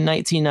 we're talking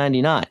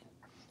 1999.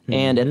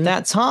 And at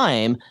that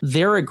time,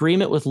 their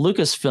agreement with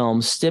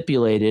Lucasfilm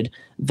stipulated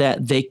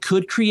that they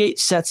could create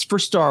sets for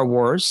Star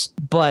Wars,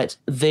 but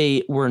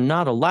they were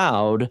not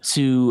allowed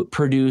to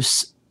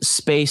produce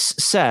space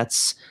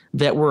sets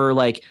that were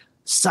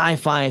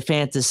sci-fi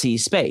fantasy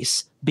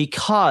space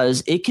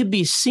because it could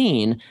be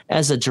seen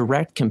as a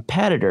direct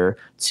competitor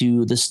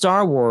to the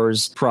Star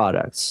Wars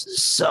products.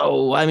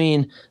 So, I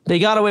mean, they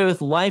got away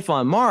with Life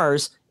on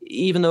Mars,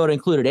 even though it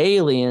included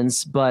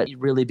aliens, but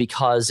really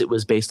because it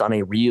was based on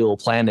a real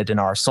planet in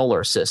our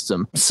solar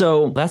system.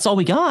 So that's all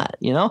we got,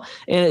 And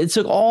it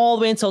took all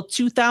the way until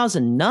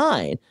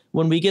 2009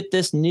 when we get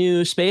this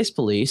new Space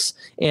Police.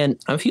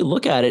 And if you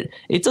look at it,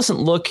 it doesn't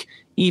look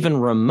even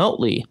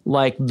remotely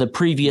like the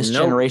previous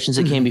generations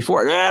that came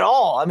before at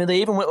all. I mean,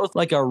 they even went with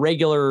a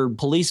regular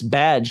police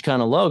badge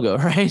kind of logo,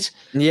 right?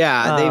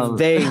 Yeah,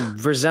 they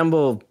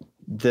resemble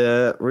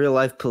the real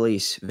life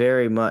police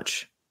very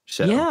much.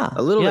 So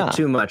a little bit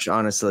too much,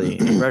 honestly,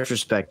 in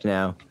retrospect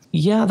now.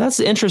 Yeah, that's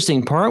the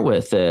interesting part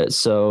with it.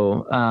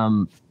 So,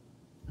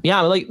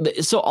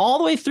 so all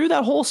the way through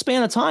that whole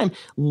span of time,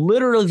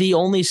 literally the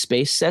only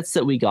space sets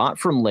that we got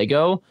from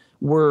Lego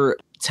were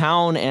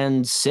town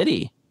and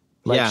city,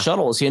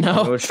 shuttles, Which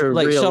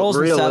are shuttles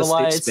and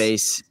satellites.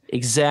 Space.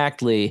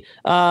 Exactly.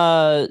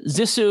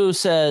 Zissou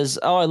says,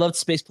 I love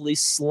Space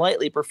Police,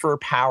 slightly prefer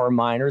Power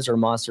Miners or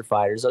Monster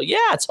Fighters. Oh,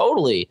 yeah,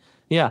 totally.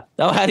 Yeah.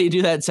 Oh, how do you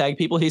do that, tag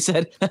people? He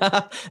said, we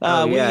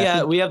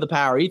have the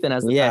power. Ethan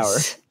has the power.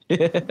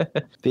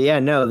 But yeah,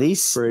 no,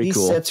 these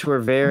sets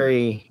were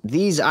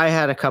I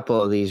had a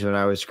couple of these when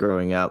I was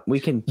growing up. We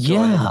can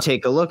go ahead and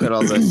take a look at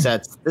all the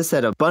sets. This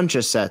had a bunch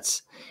of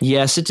sets.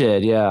 Yes, it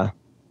did. Yeah.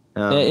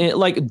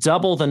 Like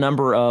double the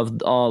number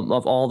of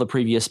all the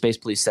previous Space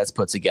Police sets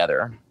put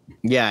together.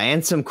 Yeah,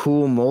 and some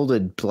cool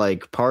molded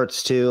like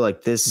parts too,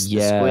 like this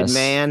the Squid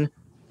Man.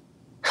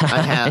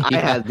 I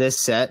had this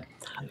set.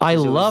 I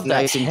love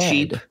that nice and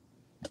cheap.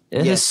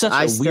 It is such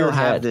a weird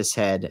have head. this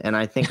head, and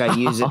I think I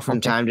use it from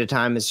time to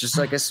time. It's just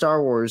like a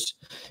Star Wars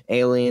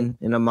alien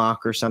in a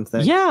mock or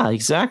something. Yeah,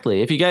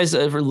 exactly. If you guys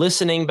are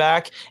listening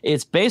back,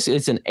 it's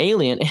an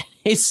alien.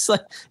 It's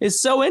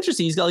so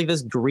interesting. He's got like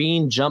this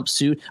green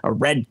jumpsuit, a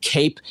red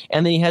cape,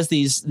 and then he has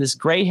this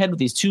gray head with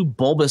these two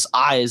bulbous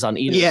eyes on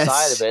either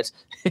side of it.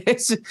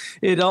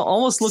 It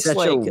almost looks such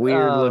like a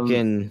weird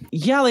looking.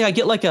 Yeah, like I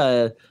get like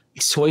a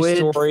Toy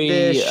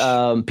Story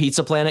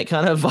Pizza Planet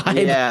kind of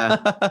vibe.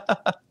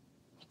 Yeah.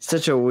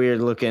 Such a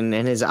weird looking,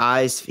 and his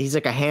eyes, he's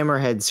like a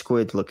hammerhead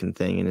squid looking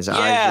thing, and his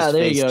eyes just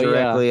face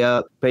directly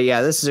up. But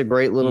yeah, this is a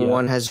great little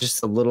one. Has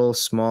just a little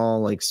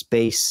small like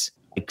space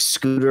like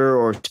scooter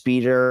or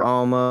speeder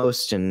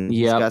almost, and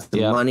he's got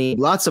some money,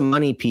 lots of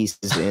money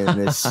pieces in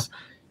this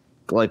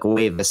like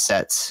wave of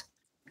sets.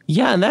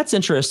 Yeah, and that's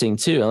interesting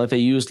too. Like they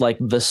used like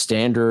the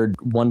standard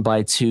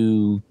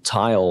 1x2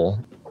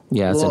 tile.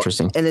 Yeah, it's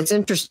interesting. And it's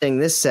interesting.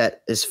 This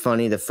set is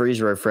funny. The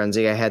Freezeroid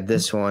Frenzy. I had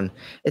this one.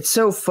 It's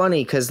so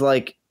funny because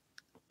like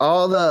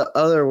all the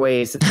other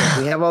ways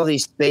we have all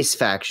these space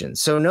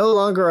factions. So no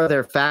longer are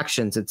there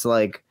factions. It's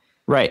like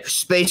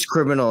space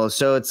criminals.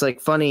 So it's like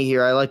funny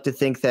here. I like to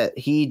think that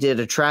he did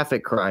a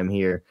traffic crime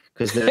here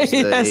because there's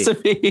there's a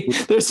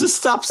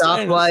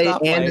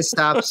stoplight and a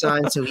stop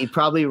sign. So he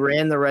probably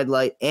ran the red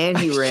light and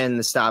he ran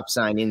the stop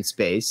sign in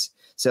space.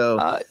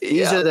 So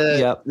these are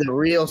the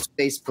real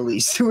space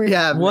police we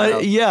have. Now.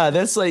 Yeah,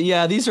 that's like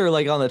these are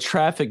like on the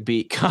traffic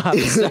beat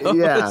cops. So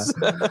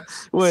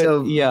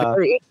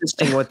very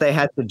interesting what they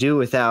had to do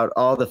without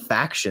all the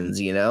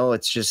factions. You know,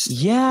 it's just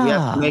we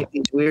have to make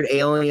these weird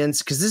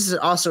aliens because this is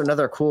also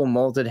another cool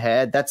molded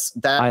head.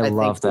 I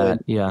love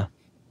that.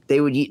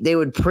 They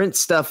would print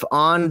stuff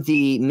on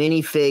the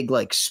minifig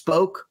like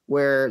spoke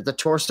where the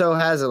torso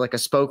has like a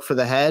spoke for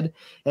the head,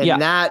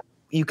 and that.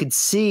 You could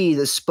see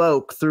the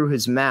spoke through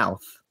his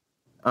mouth.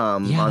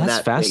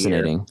 That's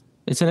fascinating. Figure.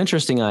 It's an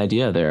interesting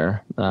idea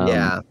there.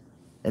 And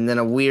then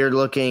a weird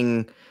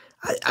looking.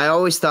 I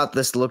always thought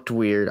this looked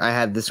weird. I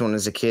had this one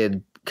as a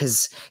kid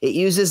because it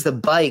uses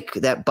that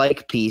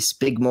bike piece,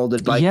 big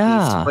molded bike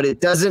piece, but it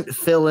doesn't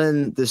fill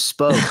in the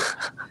spoke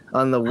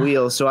on the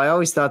wheel. So I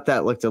always thought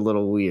that looked a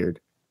little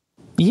weird.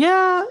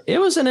 Yeah, it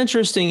was an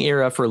interesting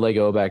era for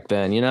Lego back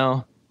then. You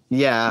know.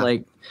 Yeah,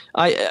 like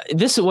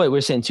this is what we're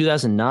saying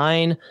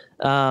 2009.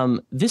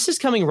 This is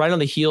coming right on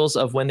the heels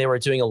of when they were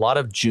doing a lot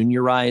of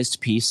juniorized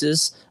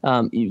pieces.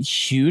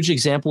 Huge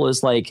example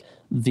is like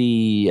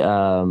the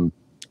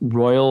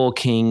Royal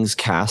King's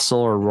Castle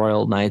or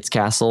Royal Knight's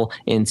Castle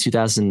in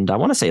 2000. I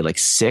want to say like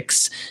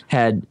 6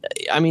 had.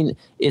 I mean,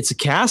 it's a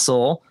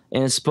castle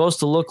and it's supposed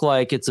to look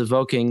like it's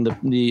evoking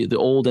the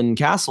olden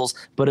castles,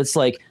 but it's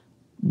like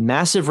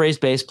massive raised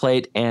base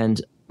plate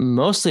and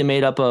mostly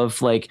made up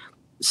of like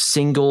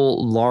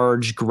single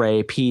large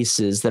gray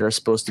pieces that are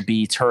supposed to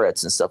be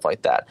turrets and stuff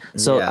like that.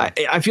 So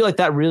I feel like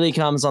that really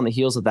comes on the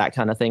heels of that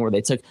kind of thing where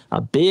they took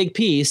a big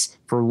piece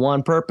for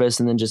one purpose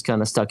and then just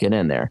kind of stuck it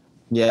in there.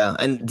 Yeah.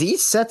 And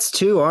these sets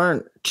too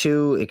aren't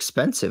too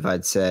expensive,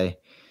 I'd say.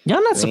 Yeah,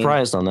 I'm not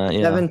surprised on that.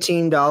 Yeah.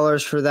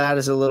 $17 for that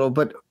is a little,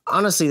 but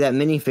honestly, that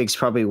minifig's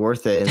probably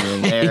worth it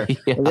in there.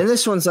 And then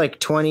this one's like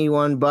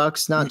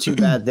 $21, not too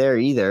bad there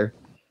either.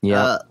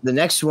 Yeah. The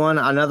next one,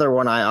 another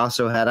one I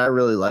also had, I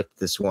really liked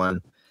this one.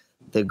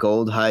 The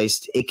Gold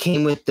Heist. It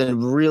came with the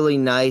really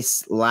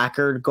nice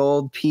lacquered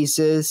gold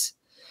pieces.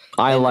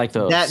 I like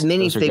those. That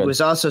minifig was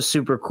also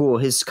super cool.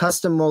 His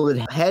custom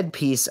molded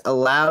headpiece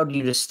allowed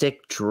you to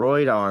stick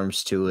droid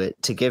arms to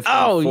it to give him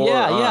four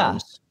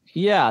arms.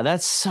 Yeah,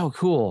 that's so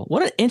cool.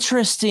 What an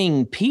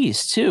interesting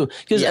piece too,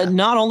 because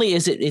not only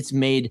is it's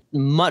made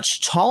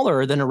much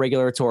taller than a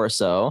regular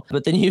torso,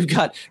 but then you've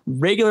got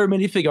regular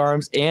minifig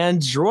arms and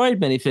droid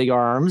minifig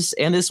arms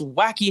and this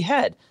wacky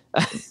head.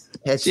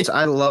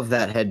 I love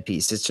that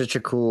headpiece. It's such a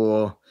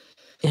cool.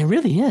 It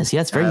really is.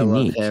 Yeah, it's very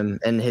unique. Love him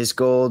and his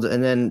gold,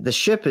 and then the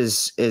ship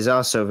is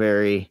also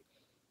very.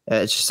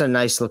 It's just a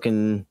nice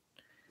looking.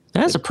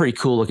 That's a pretty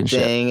cool looking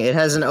thing. ship. It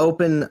has an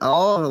open.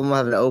 All of them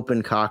have an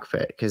open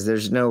cockpit because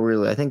there's no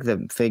really. I think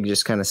the fig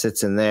just kind of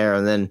sits in there,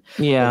 and then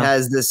it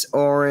has this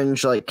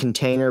orange like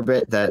container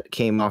bit that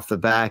came off the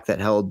back that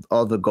held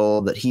all the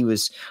gold that he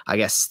was, I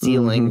guess,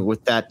 stealing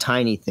with that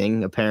tiny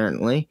thing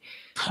apparently.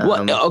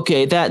 Well,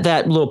 okay,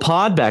 that little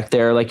pod back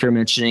there, like you're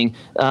mentioning,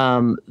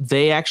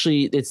 they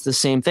actually, it's the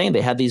same thing.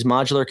 They had these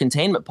modular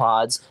containment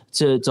pods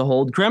to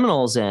hold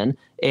criminals in,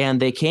 and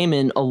they came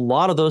in a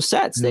lot of those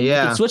sets. You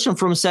can switch them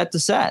from set to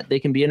set. They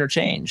can be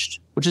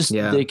interchanged, which is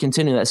they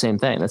continue that same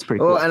thing. That's pretty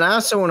cool. And I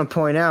also want to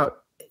point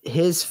out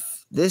this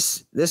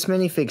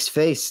minifig's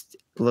face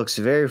looks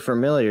very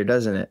familiar,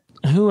 doesn't it?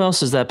 Who else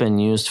has that been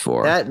used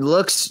for?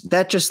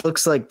 That just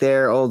looks like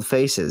their old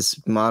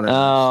faces, modern.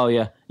 Oh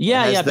yeah.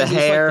 The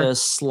hair, like the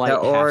slight the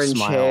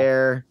orange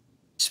hair.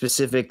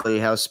 specifically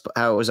how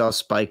it was all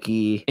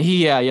spiky.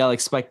 Yeah, like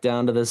spiked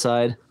down to the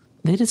side.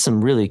 They did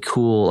some really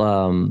cool,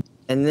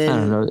 and then I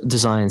don't know,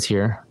 designs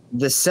here.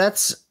 The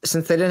sets,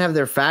 since they didn't have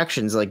their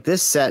factions, like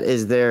this set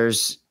is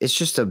it's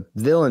just a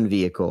villain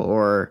vehicle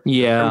or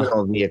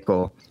criminal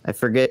vehicle. I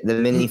forget the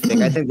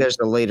minifig. I think there's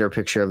a later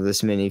picture of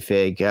this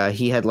minifig.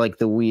 He had like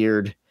we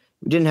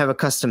didn't have a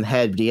custom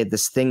head, but he had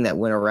this thing that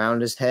went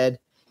around his head.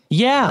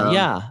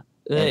 Yeah.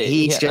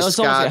 He's just it's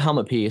almost like a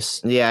helmet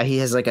piece. Yeah, he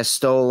has like a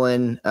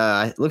stolen,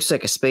 it looks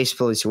like a space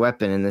police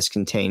weapon in this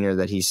container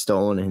that he's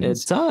stolen. In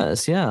it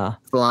does, yeah.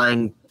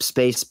 Flying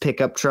space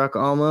pickup truck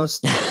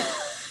almost.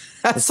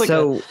 That's like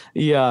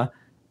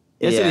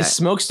It's like these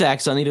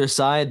smokestacks on either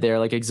side there,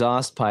 like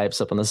exhaust pipes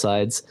up on the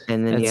sides.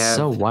 And then it's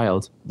so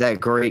wild.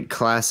 That great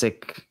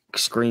classic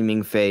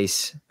screaming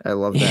face. I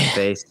love that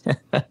face.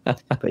 But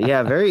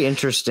yeah, very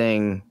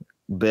interesting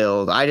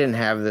build. I didn't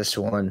have this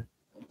one.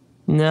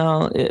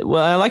 No,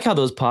 I like how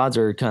those pods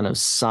are kind of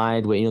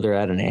sideways. They're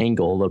at an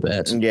angle a little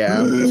bit.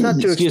 Yeah, it's not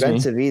too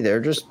expensive either.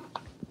 Just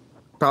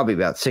probably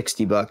about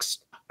 $60.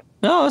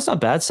 No, that's not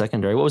bad.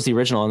 Secondary. What was the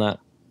original on that?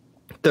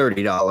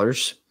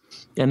 $30.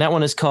 And that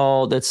one is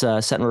called, it's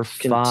set number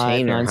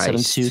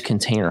 5972,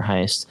 Container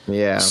Heist.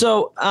 Yeah.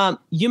 So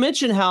you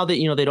mentioned how that,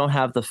 they don't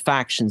have the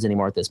factions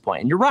anymore at this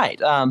point. And you're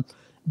right.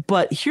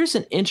 But here's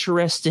an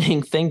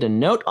interesting thing to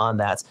note on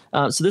that.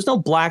 So there's no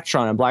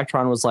Blacktron, and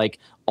Blacktron was like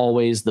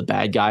always the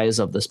bad guys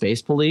of the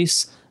Space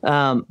Police.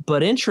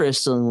 But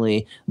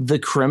interestingly, the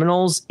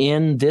criminals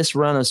in this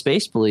run of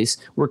Space Police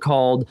were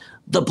called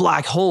the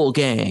Black Hole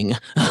Gang.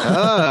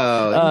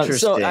 Oh, interesting.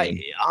 So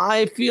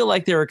I feel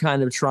like they were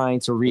kind of trying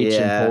to reach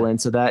and pull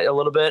into that a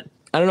little bit.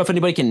 I don't know if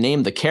anybody can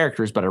name the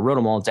characters, but I wrote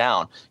them all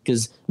down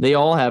because they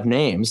all have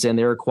names and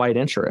they're quite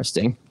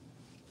interesting.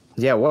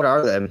 Yeah, what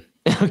are them?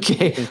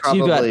 Okay, so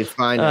you've got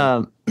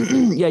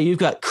you've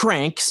got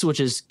Cranks, which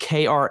is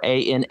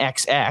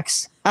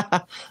KRANXX.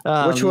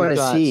 Which one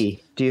is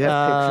he? Do you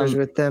have pictures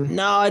with them?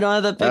 No, I don't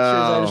have the pictures.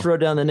 I just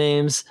wrote down the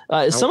names.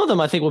 Some of them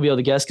I think we'll be able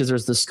to guess because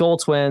there's the Skull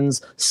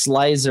Twins,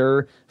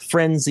 Slizer,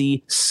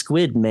 Frenzy,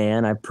 Squid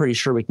Man. I'm pretty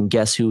sure we can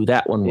guess who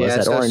that one was.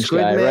 That orange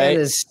Squid guy,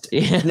 Man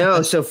right?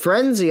 No, so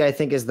Frenzy I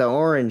think is the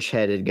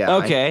orange-headed guy.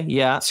 Okay,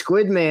 yeah.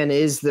 Squid Man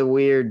is the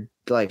weird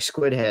like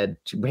squid head,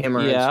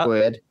 hammerhead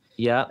squid.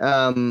 Yeah.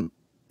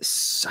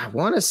 I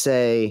want to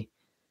say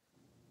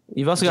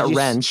you've also got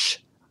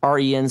Wrench,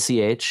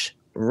 RENCH.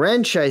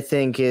 Wrench, I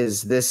think,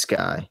 is this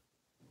guy.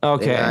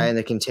 Okay. The guy in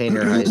the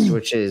Container Heist,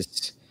 which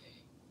is,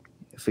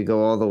 if we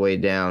go all the way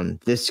down,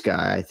 this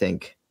guy, I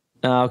think.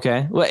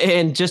 Okay. Well,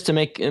 and just to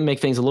make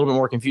things a little bit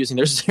more confusing,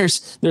 there's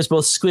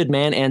both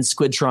Squidman and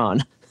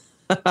Squidtron.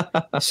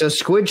 So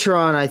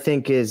Squidtron, I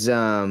think, is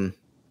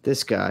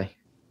this guy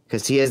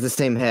because he has the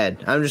same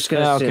head. I'm just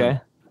gonna assume.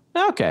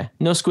 Okay.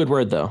 No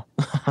Squidward though.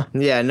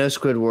 Yeah, no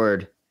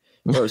Squidward.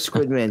 Oh,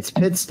 Squidman's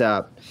pit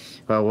stop.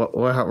 Well,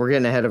 we're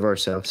getting ahead of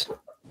ourselves.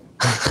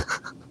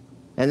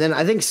 And then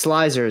I think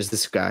Slizer is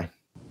this guy.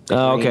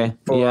 Oh, okay.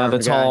 Yeah, the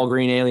tall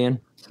green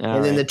alien.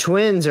 And then the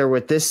twins are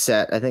with this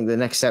set. I think the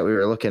next set we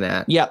were looking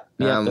at. Yep.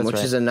 Which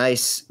is the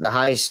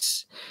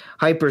heist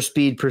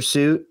hyperspeed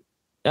pursuit.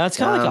 That's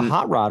kind of like a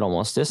hot rod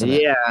almost, isn't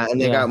it? Yeah, and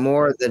they got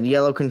more of the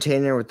yellow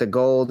container with the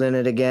gold in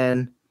it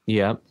again.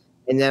 Yep.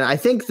 And then I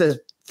think those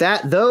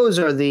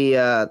are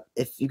the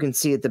if you can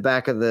see at the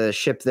back of the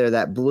ship there,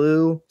 that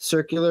blue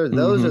circular,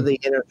 those are the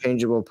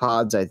interchangeable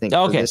pods, I think.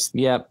 Okay.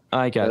 Yep.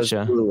 I gotcha.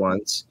 Those blue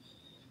ones.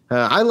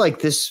 I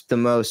like this the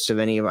most of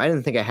any of them. I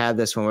didn't think I had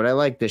this one, but I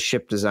like the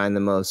ship design the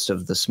most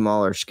of the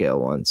smaller scale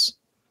ones.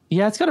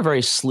 Yeah, it's got a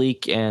very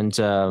sleek and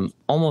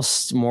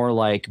almost more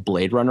like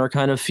Blade Runner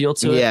kind of feel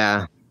to it.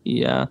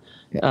 Yeah.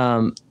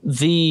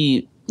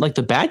 The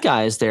bad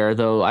guys there,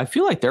 though, I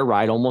feel like their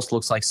ride almost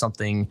looks like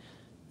something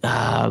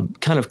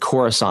kind of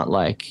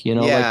Coruscant-like,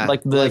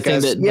 like the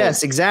thing that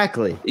yes,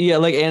 exactly. Yeah,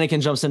 like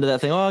Anakin jumps into that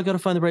thing. Oh, I got to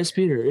find the bright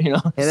speeder, And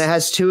it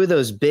has two of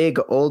those big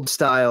old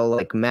style,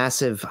 like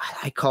massive.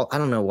 I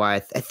don't know why. I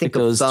think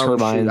of those thumb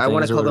turbine. I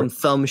want to call them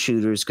thumb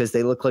shooters because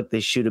they look like they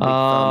shoot a big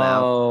thumb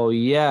out. Oh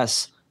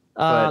yes.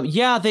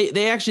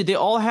 They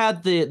all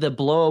had the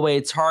blow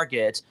away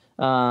target.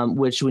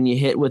 Which when you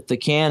hit with the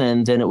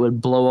cannon, then it would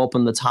blow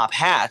open the top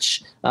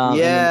hatch. And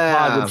the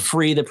pod would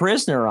free the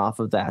prisoner off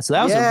of that. So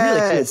that was a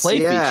really cool play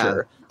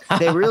feature.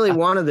 They really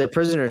wanted the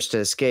prisoners to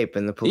escape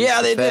and the police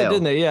to they fail. did,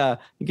 didn't they? Yeah.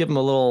 You give them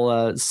a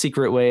little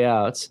secret way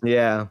out.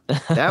 Yeah.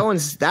 That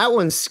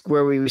one's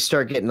where we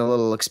start getting a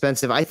little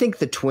expensive. I think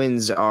the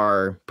twins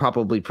are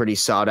probably pretty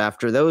sought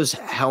after. Those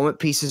helmet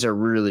pieces are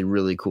really,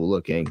 really cool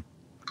looking.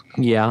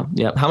 Yeah.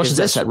 Yeah. How much does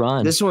that set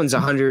run? This one's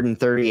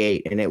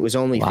 $138 and it was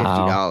only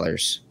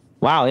 $50.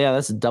 Wow, yeah,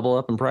 that's a double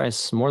up in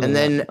price. More than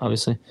that,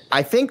 obviously.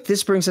 I think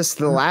this brings us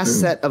to the last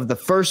set of the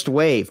first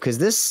wave, because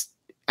this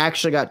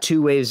actually got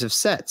two waves of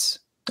sets.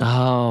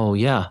 Oh,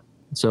 yeah.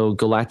 So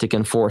Galactic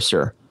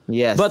Enforcer.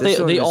 Yes. But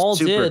they all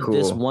did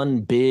this one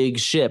big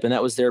ship, and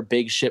that was their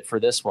big ship for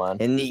this one.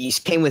 And he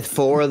came with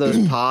 4 of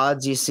those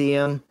pods, you see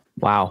them?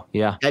 Wow,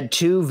 yeah. Had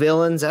 2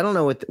 villains. I don't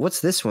know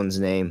what's this one's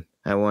name,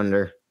 I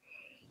wonder.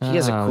 He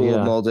has a cool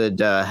molded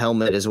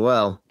helmet as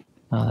well.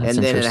 And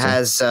then it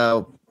has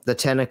the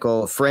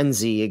tentacle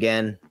Frenzy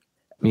again.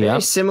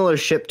 Very similar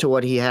ship to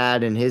what he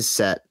had in his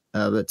set,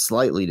 but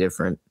slightly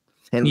different.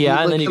 And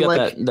and then you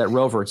got that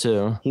rover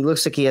too. He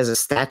looks like he has a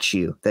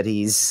statue that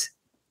he's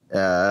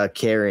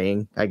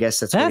carrying. I guess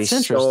that's what he stole.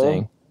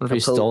 Interesting. What if he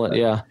stole it?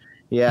 Yeah.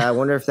 Yeah, I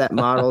wonder if that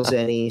models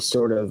any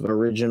sort of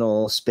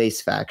original space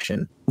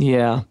faction.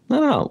 Yeah, I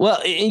don't know.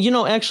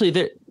 Well,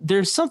 actually,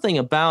 there's something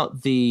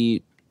about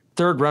the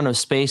third run of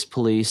Space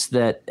Police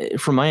that,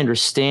 from my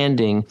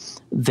understanding,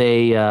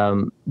 they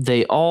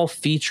all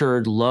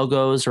featured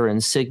logos or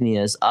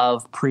insignias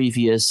of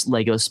previous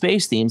Lego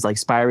space themes like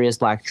Spyrius,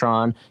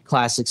 Blacktron,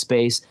 Classic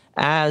Space,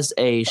 as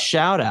a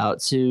shout out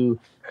to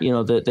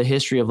the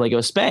history of Lego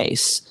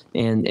space,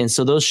 and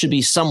so those should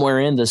be somewhere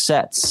in the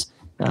sets.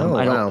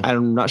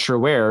 I'm not sure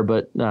where,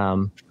 but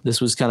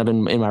this was kind of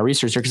in my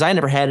research here because I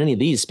never had any of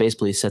these Space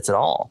Police sets at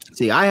all.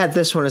 See, I had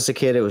this one as a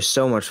kid. It was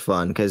so much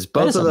fun because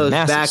both of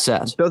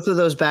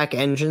those back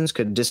engines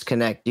could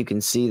disconnect. You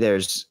can see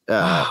there's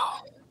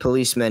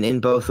policemen in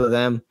both of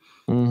them.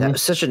 Mm-hmm. That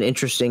was such an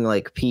interesting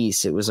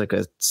piece. It was like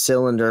a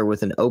cylinder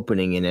with an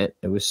opening in it.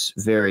 It was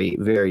very,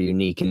 very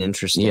unique and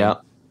interesting. Yeah.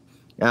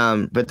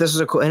 But this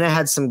was and it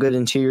had some good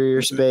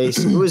interior space.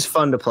 It was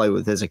fun to play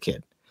with as a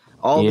kid.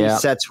 All these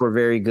sets were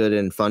very good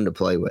and fun to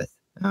play with,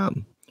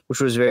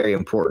 which was very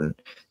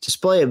important.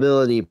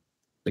 Displayability,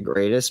 the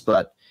greatest,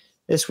 but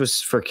this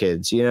was for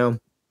kids,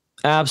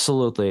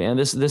 Absolutely, and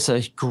this is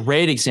a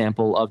great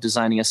example of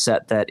designing a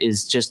set that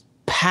is just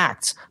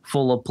packed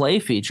full of play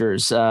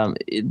features.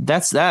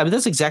 That's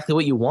exactly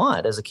what you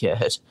want as a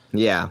kid.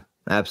 Yeah,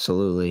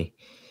 absolutely.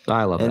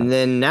 I love it. And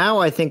then now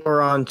I think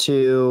we're on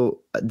to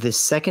the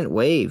second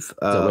wave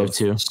of wave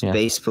 2.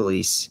 Space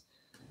Police.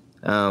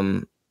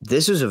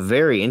 This was a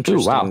very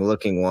interesting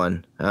looking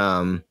one.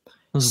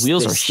 Those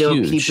wheels are still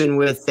huge.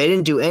 They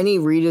didn't do any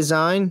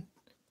redesign.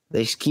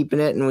 They're keeping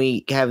it, and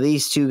we have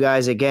these two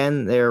guys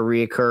again. They're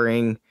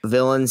reoccurring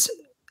villains.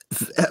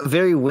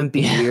 Very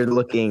wimpy, weird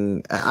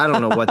looking. I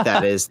don't know what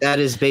that is. That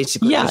is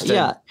basically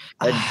a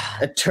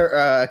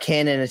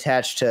cannon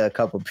attached to a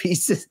couple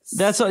pieces.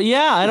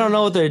 I don't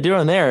know what they're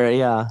doing there.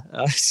 Yeah.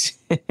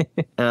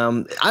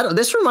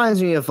 This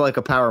reminds me of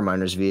a Power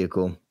Miners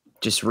vehicle.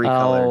 Just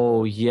recolored.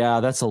 Oh,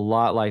 yeah, that's a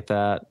lot like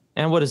that.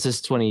 And what is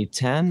this,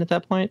 2010 at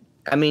that point?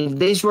 I mean,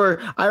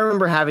 I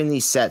remember having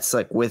these sets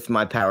with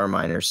my Power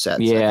Miners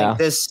sets. Yeah. I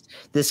think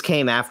this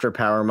came after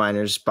Power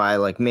Miners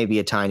by maybe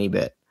a tiny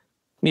bit.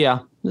 Yeah,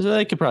 so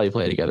they could probably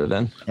play together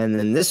then. And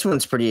then this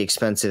one's pretty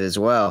expensive as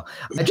well.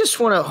 I just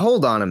want to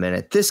hold on a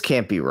minute. This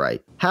can't be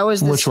right. How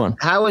is this? Which one?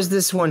 How is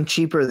this one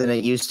cheaper than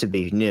it used to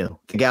be new?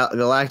 The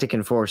Galactic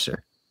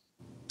Enforcer.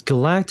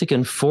 Galactic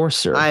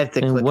Enforcer. I have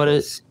to click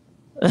this.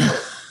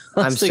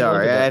 I'm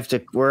sorry.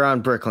 We're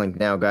on Bricklink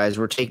now, guys.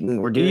 We're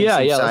doing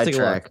some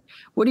sidetrack.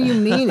 What do you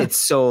mean it's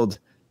sold?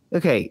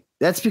 Okay,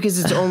 that's because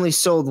it's only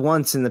sold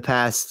once in the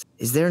past.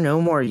 Is there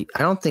no more? I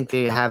don't think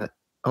they have it.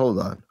 Hold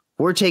on.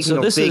 We're taking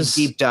a big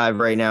deep dive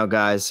right now,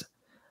 guys.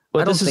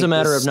 But this is a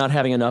matter of not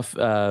having enough.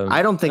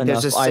 I don't think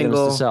there's a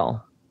single to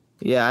sell.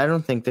 Yeah, I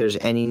don't think there's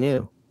any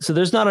new. So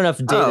there's not enough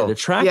data to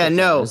track. Yeah,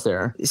 no. Is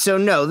there? So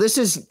no, this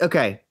is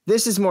okay.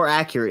 This is more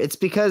accurate. It's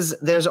because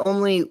there's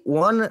only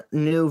one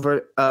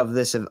new of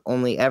this have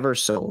only ever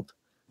sold.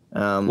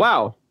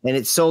 Wow. And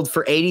it's sold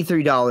for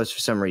 $83 for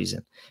some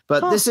reason.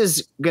 But this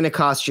is going to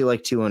cost you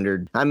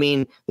 $200. I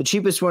mean, the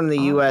cheapest one in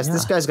the US,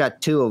 this guy's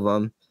got two of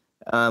them,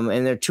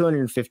 and they're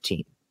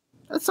 $215.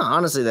 That's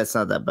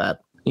not that bad.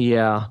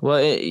 Yeah, well,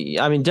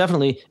 I mean,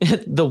 definitely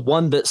the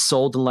one that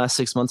sold in the last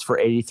 6 months for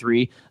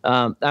 83.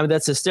 I mean,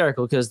 that's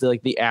hysterical because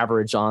the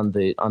average on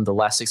the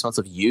last 6 months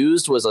of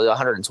used was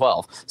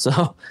 112.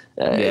 So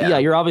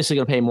you're obviously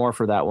going to pay more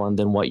for that one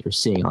than what you're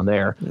seeing on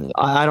there.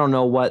 I don't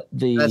know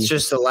that's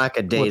just a lack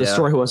of data. What the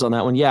story was on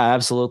that one. Yeah,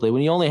 absolutely.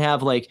 When you only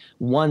have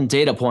one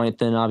data point,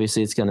 then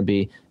obviously it's going to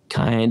be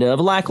kind of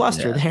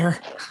lackluster there.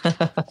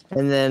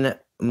 And then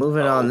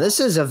moving on,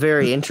 this is a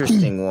very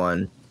interesting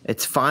one.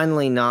 It's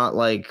finally not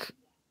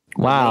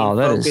wow,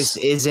 that focus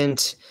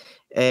isn't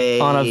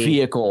on a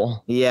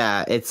vehicle.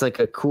 Yeah, it's a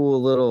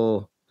cool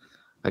little.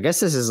 I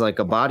guess this is a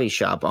body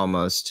shop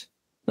almost.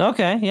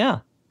 Okay, yeah.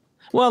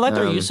 Well, I like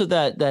their use of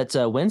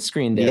that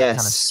windscreen there, kind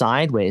of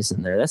sideways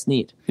in there. That's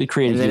neat. Good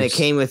creative. And then it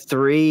came with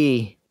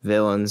 3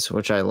 villains,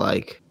 which I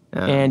like.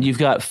 And you've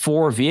got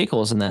 4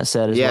 vehicles in that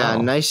set as well.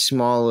 Yeah, nice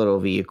small little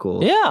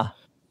vehicle. Yeah,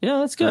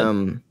 that's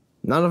good.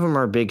 None of them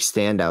are big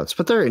standouts,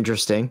 but they're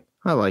interesting.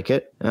 I like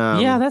it.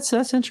 Yeah,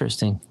 that's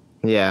interesting.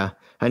 Yeah.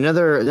 Then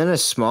a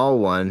small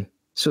one.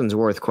 This one's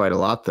worth quite a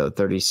lot though,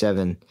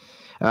 37.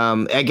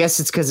 I guess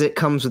it's because it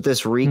comes with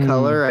this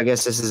recolor. I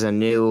guess this is a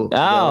new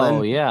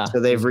villain. Yeah. So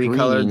they've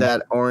recolored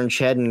that orange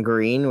head in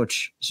green,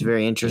 which is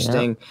very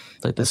interesting. Yeah.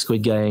 Like the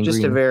squid guy in just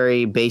green. A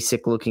very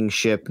basic looking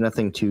ship,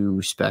 nothing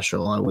too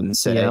special, I wouldn't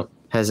say. Yep.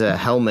 Has a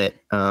helmet.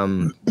 I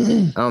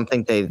don't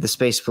think the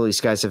Space Police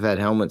guys have had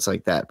helmets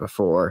like that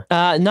before.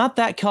 Not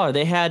that color.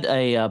 They had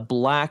a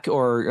black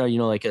or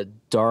a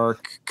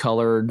dark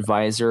colored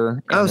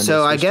visor.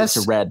 So I guess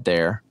it's red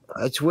there.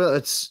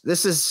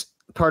 This is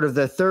part of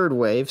the third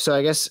wave. So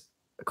I guess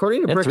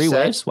according to three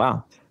waves.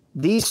 Wow.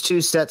 These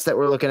two sets that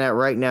we're looking at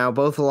right now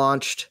both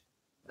launched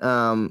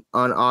on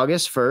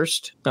August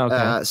 1st.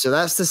 Okay. So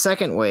that's the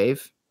second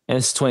wave. And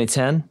it's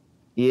 2010.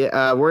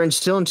 Yeah,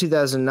 still in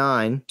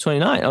 2009.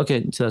 29.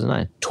 Okay,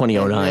 2009.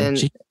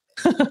 2009.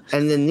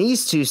 And then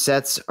these two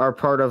sets are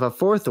part of a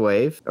fourth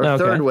wave or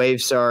third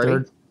wave.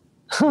 Sorry.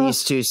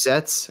 These two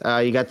sets.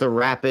 You got the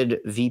Rapid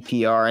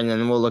VPR, and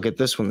then we'll look at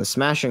this one, the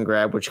Smash and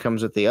Grab, which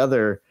comes with the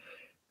other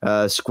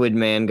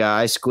Squidman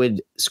guy,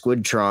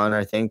 Squidtron,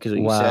 I think is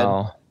what you said.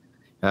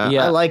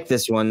 I like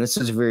this one. This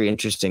is a very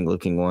interesting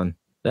looking one.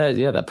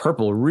 That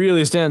purple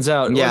really stands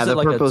out. Yeah,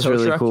 the purple's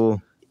really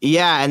cool.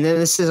 Yeah, and then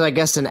this is, I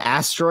guess, an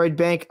asteroid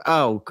bank.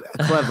 Oh,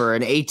 clever.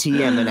 An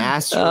ATM, an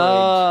asteroid.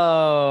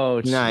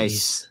 Oh,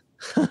 nice.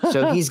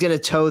 So he's going to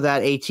tow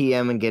that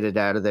ATM and get it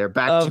out of there.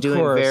 Back to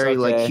doing very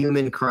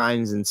human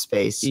crimes in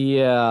space.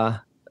 Yeah.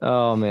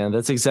 Oh, man.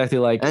 That's exactly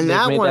like they've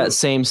made that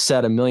same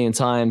set a million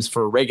times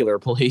for regular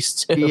police,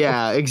 too.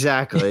 Yeah,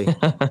 exactly.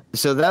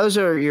 So those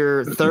are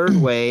your third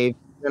wave.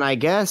 And I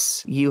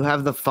guess you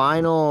have the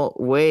final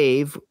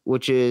wave,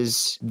 which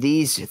is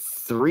these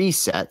three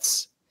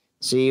sets.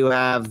 So you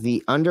have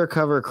the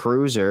Undercover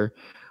Cruiser.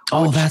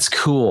 Oh, that's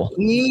cool.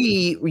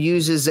 He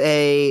uses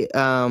a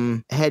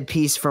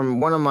headpiece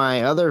from one of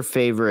my other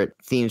favorite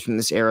themes from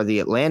this era, the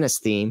Atlantis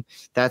theme.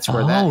 That's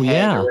where that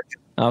head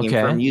came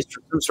from. Used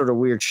for some sort of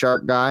weird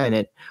shark guy, and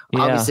it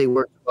obviously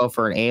works well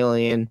for an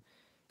alien.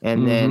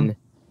 And then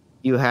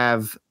you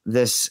have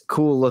this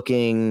cool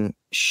looking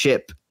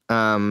ship.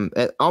 I'm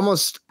going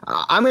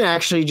to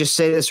actually just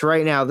say this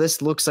right now.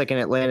 This looks like an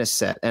Atlantis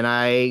set, and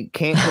I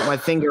can't put my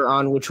finger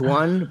on which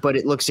one, but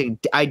it looks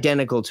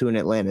identical to an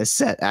Atlantis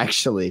set,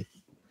 actually.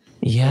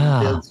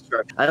 Yeah.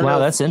 I don't know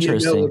that's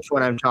interesting. You know which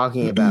one I'm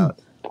talking about.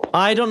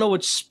 I don't know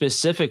which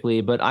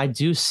specifically, but I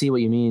do see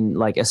what you mean.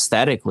 Like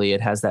aesthetically,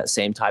 it has that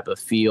same type of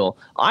feel.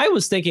 I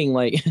was thinking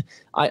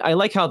I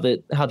like how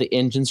the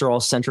engines are all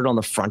centered on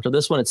the front of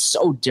this one. It's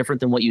so different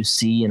than what you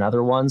see in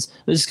other ones.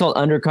 This is called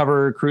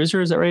Undercover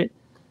Cruiser. Is that right?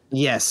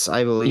 Yes,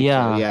 I believe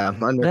so. Yeah,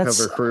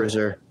 Undercover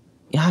Cruiser.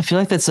 Yeah, I feel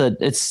like it's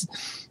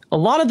a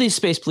lot of these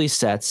Space Police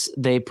sets,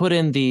 they put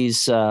in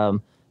these, at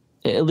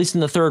least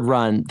in the third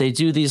run, they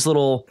do these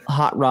little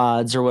hot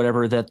rods or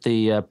whatever that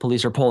the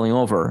police are pulling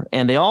over,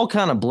 and they all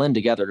kind of blend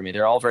together to me.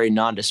 They're all very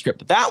nondescript,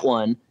 but that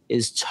one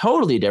is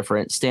totally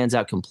different, stands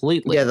out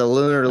completely. Yeah, the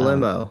Lunar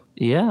Limo.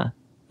 Yeah.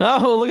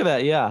 Oh, look at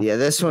that. Yeah. Yeah,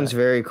 this one's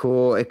very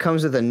cool. It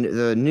comes with the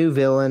new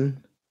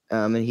villain.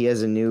 And he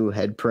has a new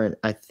head print.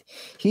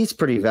 He's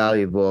pretty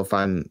valuable, if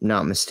I'm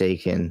not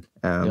mistaken.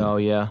 Oh,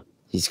 yeah.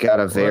 He's got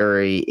a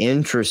very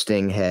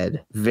interesting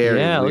head. Very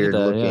weird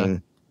looking. Yeah.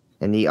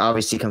 And he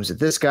obviously comes with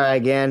this guy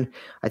again.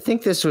 I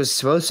think this was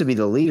supposed to be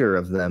the leader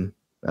of them,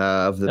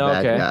 of the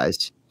bad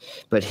guys.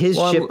 But his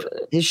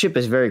ship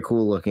is very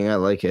cool looking. I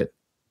like it.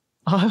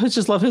 I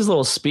just love his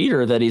little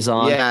speeder that he's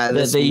on. Yeah,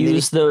 they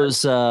use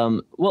those.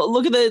 Well,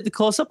 look at the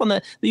close up on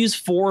that. They use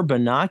 4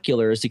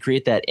 binoculars to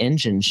create that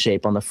engine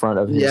shape on the front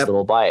of his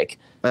little bike.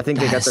 I think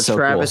they got the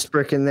Travis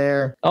brick in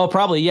there. Oh,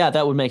 probably. Yeah,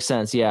 that would make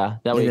sense. Yeah,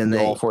 that would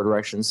go all 4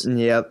 directions.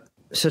 Yep,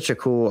 such a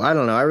cool. I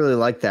don't know. I really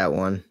like that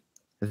one.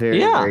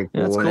 Very cool.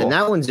 Cool. And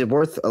that one's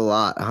worth a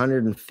lot.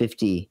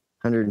 150,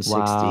 160.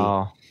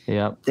 Wow.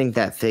 Yeah, I think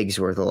that fig's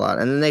worth a lot.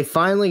 And then they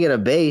finally get a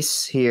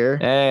base here.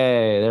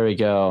 Hey, there we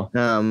go.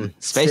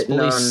 Space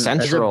Police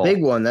Central. That's a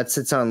big one. That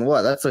sits on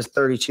what? That's a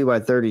 32 by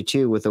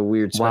 32 with a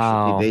weird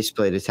specialty base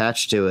plate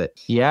attached to it.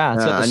 Yeah,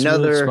 it's got the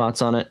smooth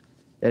spots on it.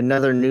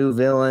 Another new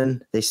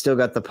villain. They still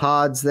got the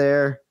pods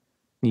there.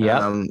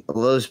 Yeah.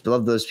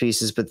 Love those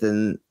pieces. But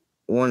then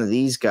one of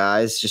these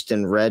guys, just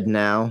in red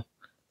now,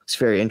 looks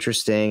very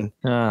interesting.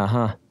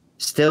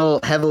 Still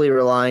heavily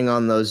relying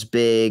on those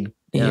big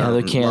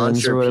the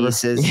cannons or whatever.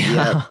 Pieces.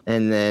 Yeah.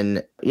 And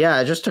then,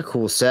 just a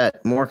cool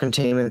set. More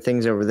containment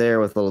things over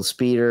there with little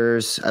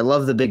speeders. I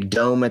love the big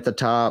dome at the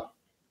top.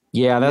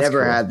 Yeah, that's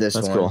never cool. had this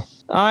that's one. Cool.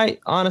 I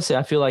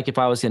feel like if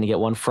I was going to get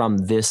one from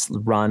this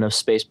run of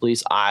Space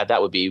Police,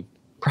 that'd be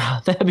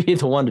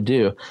the one to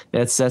do.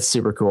 That's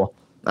super cool.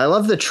 I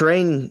love the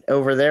train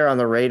over there on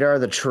the radar.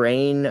 The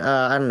train,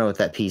 I don't know what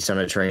that piece on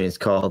a train is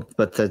called,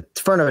 but the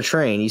front of a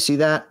train. You see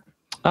that?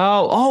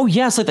 Oh,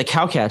 yes, like the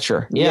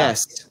cowcatcher. Yeah.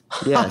 Yes.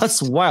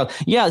 That's wild.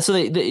 Yeah, so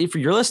they, if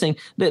you're listening,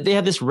 they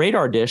have this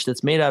radar dish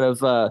that's made out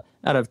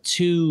of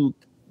 2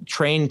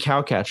 train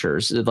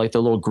cowcatchers, like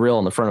the little grill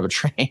on the front of a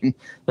train.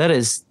 That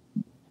is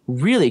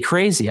really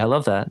crazy. I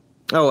love that.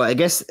 Oh, I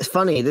guess it's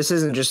funny. This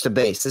isn't just a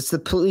base. It's the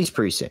police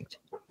precinct.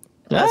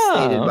 That's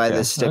stated by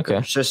the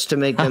stickers, just to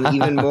make them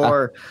even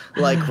more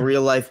like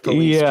real life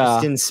police,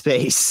 just in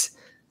space.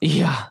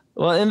 Yeah.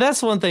 Well, and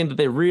that's one thing that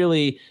they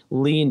really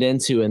leaned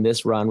into in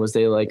this run was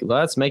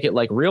let's make it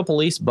like real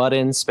police, but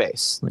in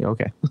space. Like,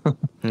 okay.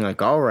 I'm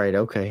like, all right,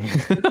 okay.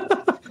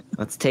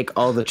 Let's take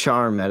all the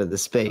charm out of the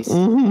space.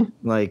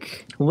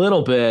 Like a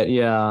little bit.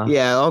 Yeah.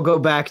 Yeah. I'll go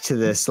back to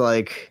this.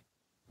 Like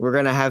we're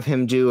going to have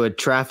him do a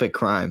traffic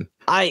crime.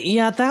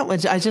 that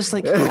much. I just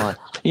like, come on,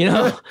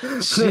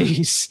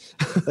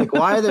 jeez. Like,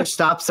 why are there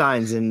stop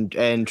signs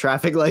and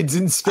traffic lights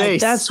in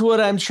space? That's what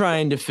I'm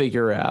trying to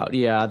figure out.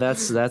 Yeah,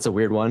 that's a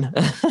weird one.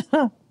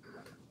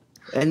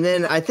 And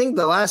then I think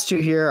the last two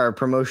here are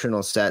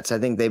promotional sets. I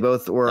think they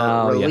both were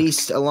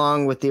released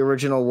along with the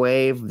original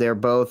wave. They're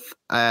both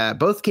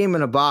came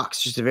in a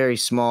box, just a very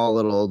small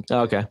little.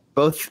 Okay.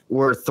 Both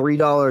were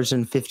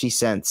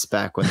 $3.50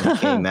 back when they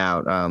came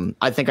out.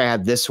 I think I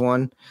had this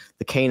one,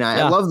 the K9.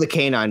 I love the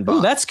K9 box.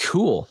 Ooh, that's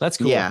cool. That's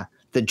cool. Yeah.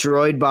 The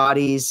droid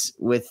bodies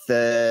with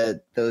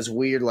those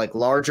weird, like,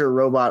 larger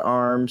robot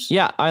arms.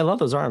 Yeah, I love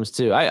those arms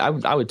too.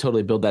 I would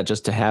totally build that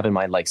just to have in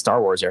my like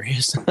Star Wars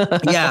areas.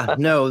 Yeah,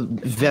 no,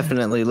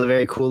 definitely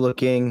very cool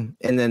looking.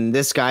 And then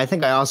this guy, I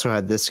think I also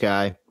had this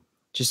guy,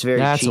 just very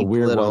That's cheap a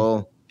weird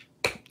little,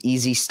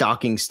 easy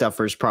stocking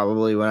stuffers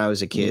probably when I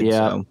was a kid.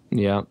 Yeah, so.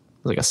 yeah,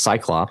 like a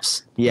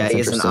Cyclops. Yeah, he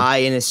has an eye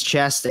in his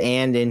chest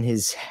and in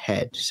his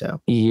head. So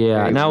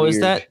yeah. Now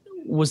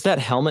was that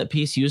helmet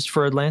piece used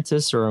for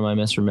Atlantis, or am I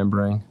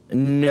misremembering?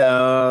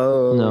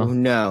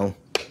 No.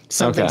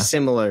 Something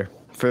similar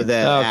for the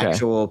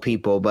actual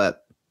people,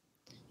 but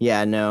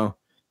yeah, no,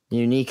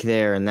 unique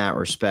there in that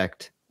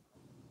respect.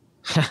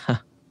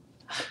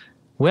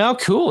 Well,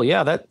 cool.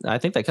 Yeah, I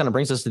think that kind of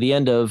brings us to the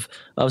end of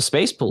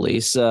Space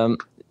Police.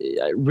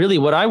 Really,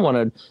 what I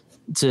wanted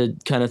to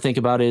kind of think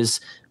about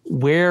is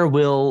where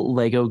will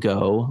Lego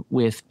go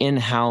with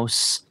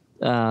in-house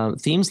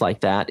themes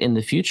like that in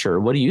the future?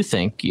 What do you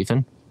think,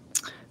 Ethan?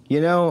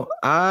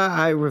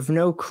 I have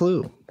no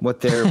clue what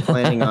they're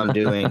planning on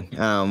doing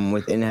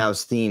with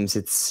in-house themes.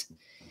 It's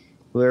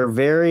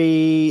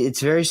very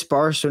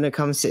sparse when it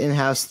comes to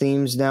in-house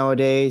themes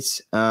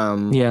nowadays.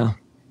 It's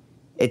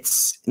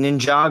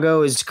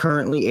Ninjago is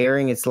currently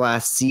airing its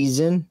last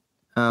season.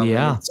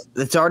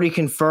 It's already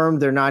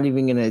confirmed.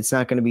 It's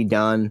not gonna be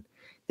done.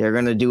 They're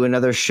gonna do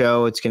another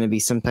show. It's gonna be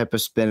some type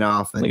of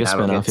spin-off and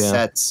have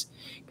sets.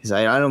 Because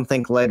I don't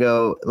think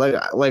Lego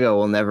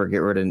will never get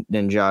rid of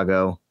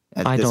Ninjago.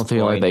 I don't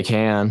feel like they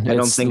can. I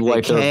don't think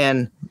they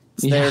can.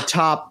 It's their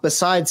top,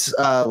 besides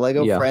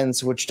Lego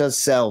Friends, which does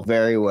sell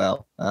very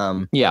well.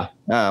 I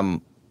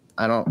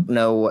don't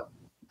know.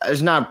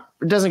 It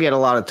doesn't get a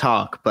lot of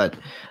talk, but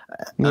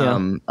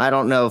I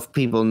don't know if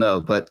people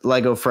know, but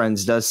Lego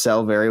Friends does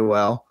sell very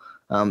well.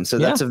 So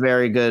that's a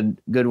very good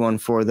one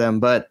for them.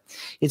 But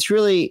it's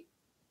really,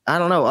 I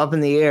don't know, up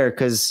in the air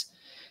because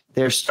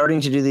they're starting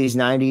to do these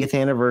 90th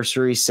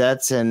anniversary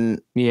sets,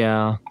 and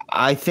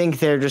I think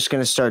they're just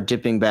going to start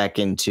dipping back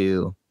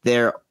into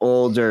their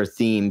older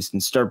themes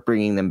and start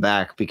bringing them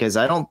back because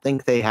I don't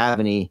think they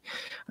have any.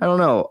 I don't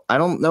know. I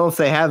don't know if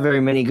they have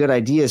very many good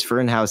ideas for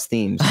in-house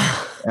themes.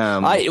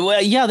 Like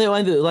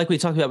we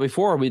talked about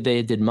before,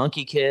 they did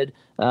Monkey Kid,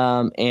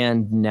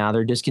 and now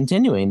they're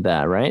discontinuing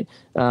that, right?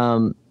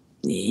 And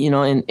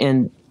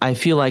I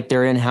feel like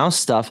their in-house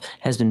stuff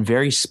has been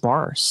very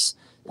sparse.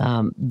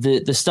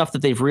 The stuff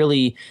that they've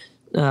really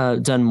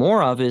done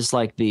more of is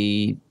like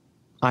the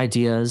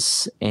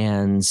ideas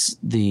and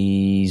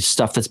the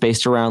stuff that's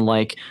based around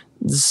like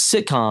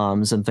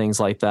sitcoms and things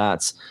like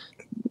that.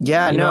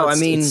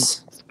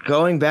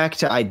 Going back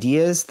to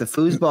ideas, the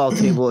foosball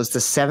table is the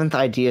 7th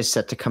idea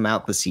set to come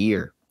out this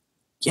year.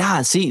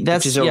 Yeah, see,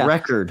 which is a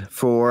record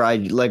for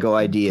Lego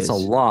ideas. It's a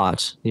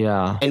lot,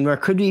 yeah. And there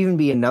could even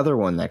be another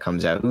one that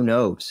comes out. Who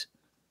knows?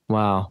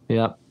 Wow,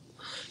 yep.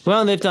 Well,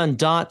 and they've done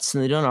dots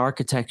and they've done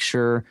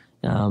architecture.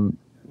 And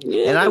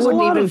I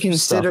wouldn't even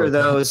consider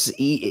those.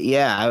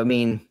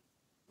 Well,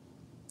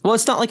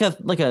 it's not like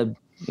a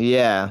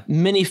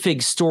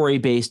minifig story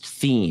based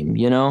theme,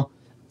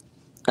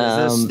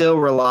 They still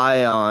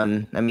rely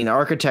on.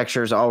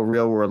 Architecture is all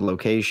real world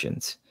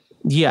locations.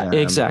 Yeah,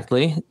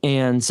 exactly.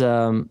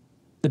 And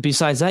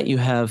besides that, you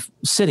have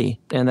city,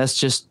 and that's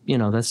just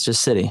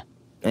city.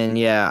 And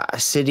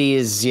city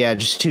is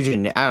just too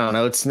generic. I don't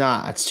know.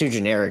 It's too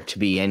generic to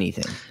be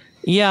anything.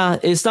 Yeah,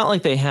 it's not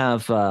like they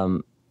have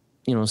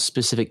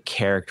specific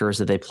characters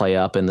that they play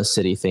up in the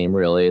city theme.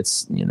 Really,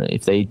 it's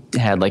if they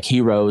had like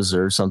heroes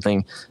or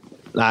something,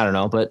 I don't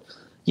know. But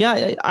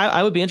yeah,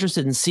 I would be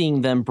interested in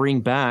seeing them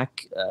bring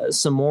back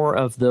some more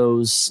of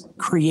those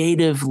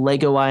creative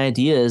Lego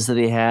ideas that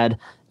they had,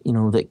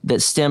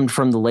 that stemmed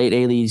from the late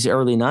 80s,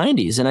 early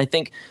 90s, and I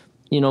think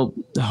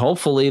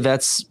hopefully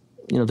that's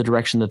the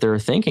direction that they're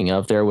thinking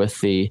of there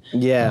with the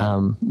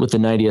with the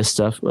 90s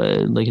stuff.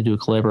 They could do a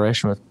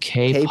collaboration with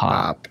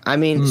K-pop.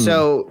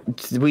 So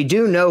we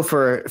do know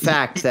for a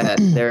fact that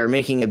they're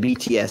making a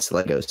BTS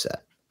Lego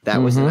set.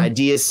 That was an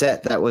idea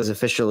set that was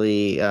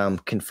officially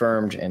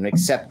confirmed and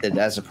accepted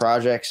as a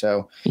project.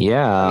 So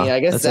I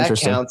guess that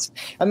counts.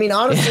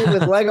 Honestly,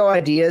 with Lego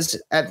Ideas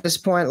at this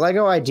point,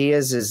 Lego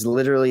Ideas is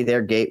literally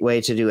their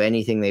gateway to do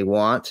anything they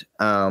want.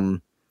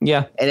 And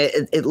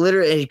it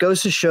literally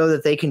goes to show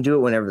that they can do it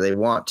whenever they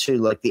want to.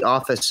 Like The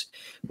Office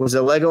was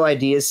a Lego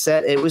Ideas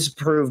set. It was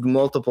approved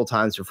multiple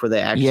times before they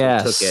actually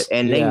took it,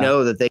 and they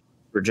know that they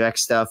reject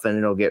stuff, and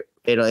it'll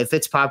if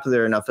it's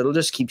popular enough, it'll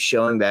just keep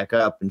showing back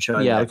up and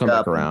showing it'll back come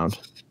up. back around.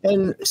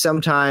 And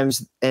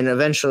sometimes, and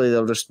eventually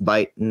they'll just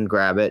bite and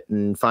grab it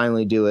and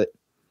finally do it.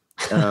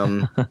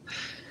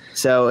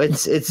 So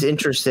it's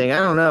interesting. I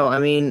don't know. I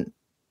mean,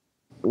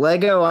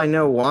 Lego, I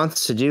know,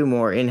 wants to do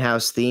more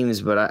in-house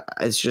themes, but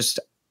it's just,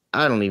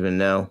 I don't even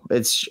know.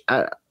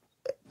 I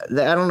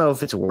don't know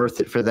if it's worth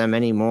it for them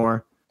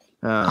anymore.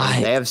 They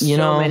have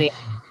so many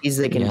things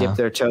they can dip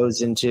their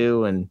toes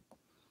into, and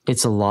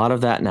it's a lot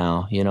of that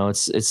now.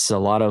 It's a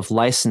lot of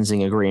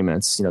licensing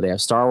agreements. They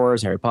have Star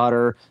Wars, Harry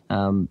Potter,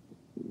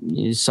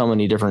 so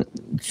many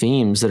different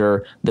themes that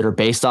are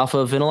based off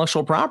of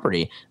intellectual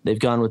property. They've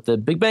gone with the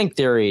Big Bang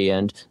Theory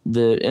and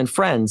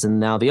Friends, and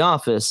now The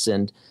Office,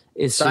 and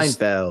it's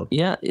Seinfeld. Seinfeld.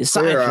 Yeah,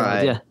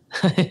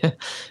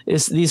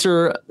 these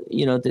are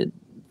the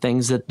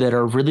things that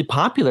are really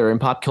popular in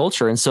pop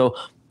culture, and so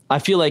I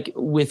feel like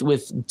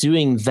with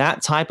doing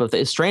that type of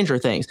Stranger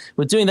Things,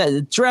 with doing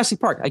that, Jurassic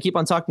Park, I keep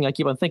on talking, I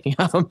keep on thinking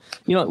of them.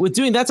 With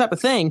doing that type of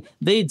thing,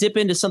 they dip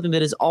into something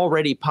that is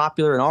already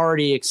popular and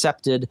already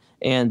accepted,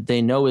 and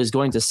they know is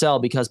going to sell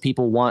because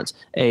people want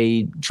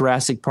a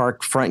Jurassic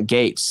Park front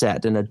gate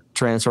set and a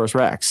Tyrannosaurus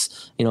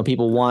Rex.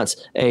 People want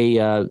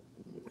a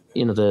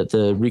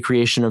the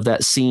recreation of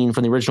that scene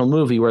from the original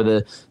movie where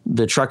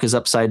the truck is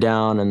upside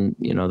down, and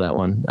that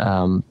one.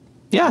 I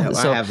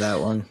have that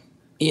one.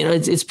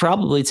 It's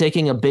probably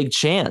taking a big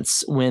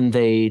chance when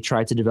they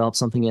try to develop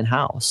something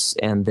in-house,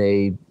 and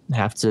they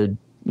have to,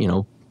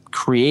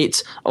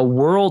 create a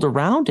world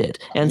around it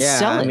and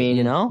sell it.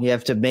 You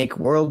have to make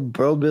world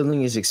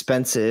building is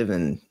expensive,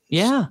 and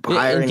and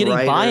getting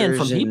buy-in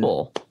from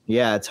people.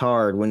 Yeah, it's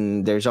hard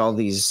when there's all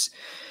these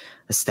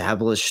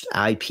established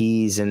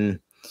IPs and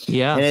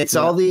it's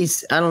all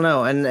these, I don't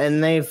know, and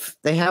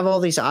they have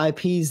all these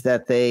IPs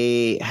that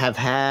they have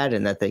had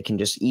and that they can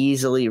just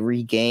easily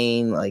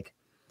regain,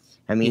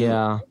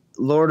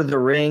 Lord of the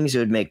Rings, it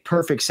would make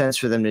perfect sense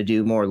for them to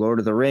do more Lord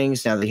of the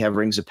Rings. Now they have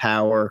Rings of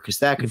Power, because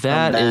that come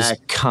back. Is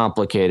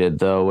complicated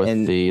though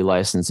with the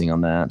licensing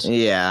on that.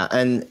 Yeah,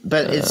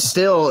 but it's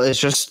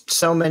just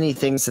so many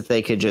things that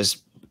they could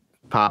just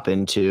pop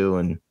into,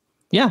 and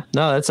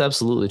that's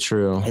absolutely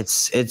true.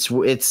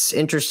 It's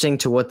interesting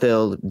to what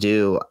they'll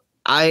do.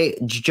 I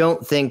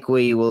don't think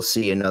we will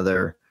see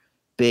another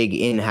big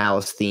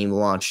in-house theme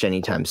launched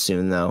anytime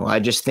soon, though. I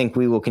just think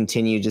we will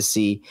continue to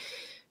see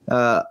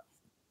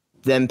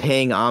them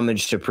paying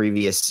homage to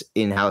previous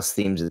in-house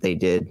themes that they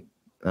did.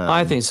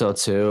 I think so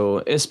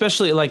too,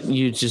 especially like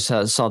you just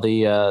saw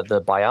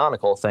the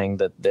Bionicle thing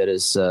that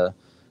is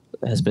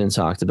has been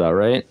talked about,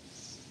 right?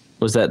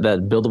 Was that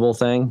buildable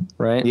thing,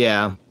 right?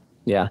 Yeah.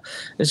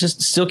 It's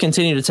just still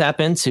continue to tap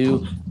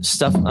into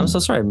stuff. I'm so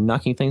sorry, I'm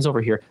knocking things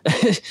over here.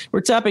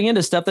 We're tapping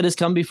into stuff that has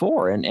come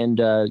before and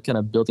kind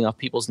of building off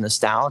people's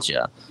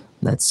nostalgia.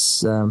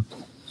 That's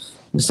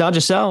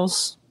nostalgia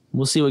sells.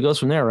 We'll see what goes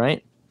from there,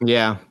 right?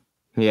 Yeah.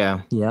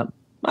 Yep.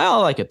 I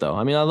like it though.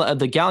 I mean,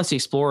 the Galaxy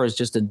Explorer is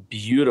just a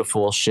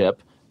beautiful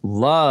ship.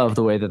 Love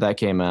the way that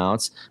came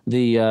out.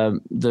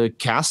 The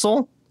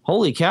castle,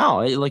 holy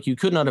cow! Like you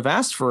could not have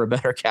asked for a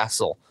better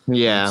castle.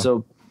 Yeah.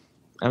 So,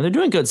 they're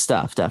doing good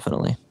stuff,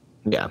 definitely.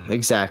 Yeah,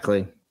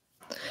 exactly.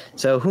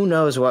 So who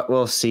knows what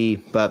we'll see,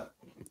 but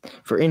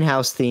for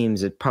in-house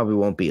themes, it probably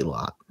won't be a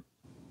lot.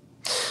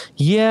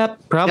 Yeah,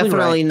 probably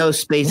definitely no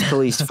Space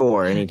Police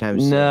 4 anytime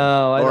soon.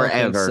 No, I don't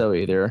ever. think so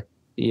either.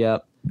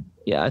 Yep.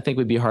 Yeah, I think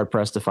we'd be hard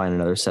pressed to find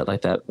another set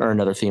like that or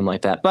another theme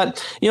like that.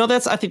 But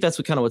I think that's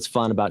what's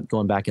fun about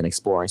going back and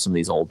exploring some of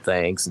these old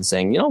things and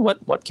saying,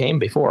 what came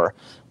before,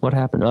 what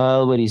happened.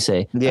 What do you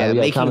say? Yeah,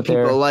 making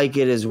people like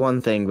it is one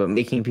thing, but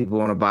making people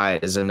want to buy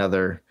it is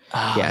another.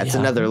 It's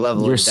another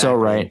level. You're so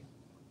right.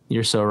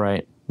 You're so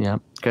right. Yeah,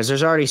 because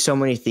there's already so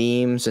many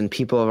themes, and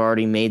people have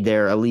already made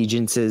their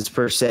allegiances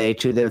per se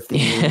to their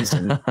themes,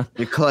 and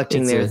you're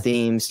collecting their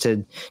themes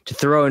to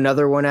throw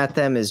another one at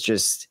them is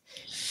just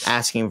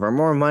asking for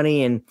more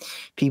money, and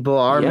people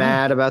are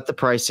mad about the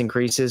price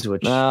increases,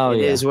 which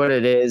is what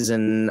it is,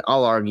 and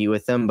I'll argue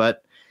with them,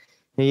 but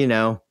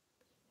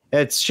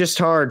it's just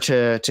hard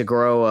to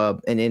grow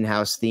an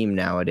in-house theme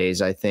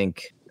nowadays, I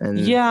think.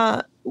 And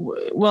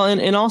well,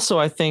 and also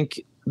I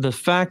think the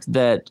fact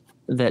that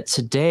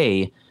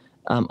today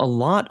a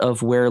lot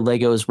of where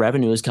Lego's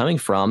revenue is coming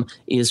from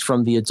is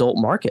from the adult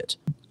market.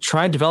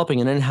 Try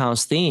developing an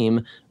in-house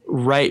theme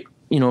right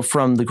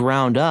from the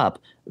ground up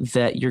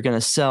that you're going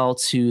to sell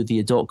to the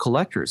adult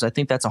collectors. I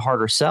think that's a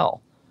harder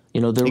sell.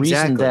 The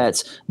reason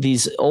that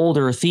these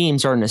older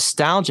themes are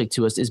nostalgic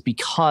to us is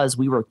because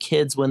we were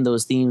kids when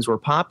those themes were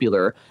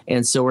popular.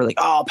 And so we're like,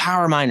 oh,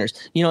 Power Miners,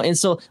 and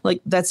so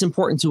like that's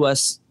important to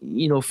us,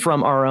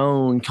 from our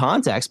own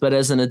context. But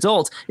as an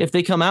adult, if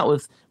they come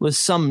out with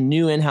some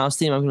new in-house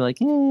theme, I'm going to be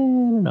like, I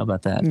don't know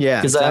about that.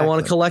 Yeah, because I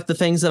want to collect the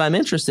things that I'm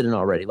interested in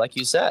already, like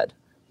you said.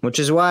 Which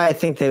is why I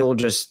think they will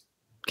just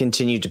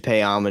continue to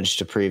pay homage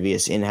to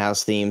previous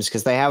in-house themes,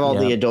 because they have all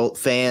the adult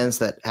fans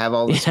that have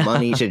all this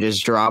money to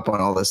just drop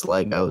on all this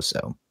Lego.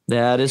 So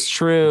that is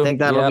true. I think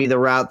that'll be the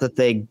route that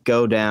they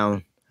go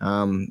down.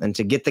 And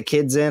to get the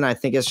kids in, I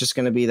think it's just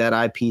going to be that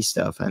IP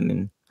stuff. I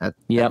mean,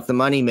 that's the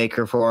money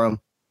maker for them.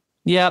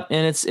 Yep,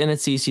 and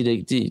it's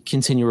easy to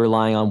continue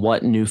relying on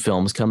what new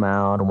films come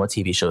out and what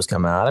TV shows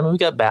come out. I mean, we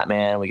got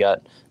Batman, we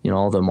got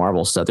all the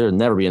Marvel stuff. There'll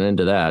never be an end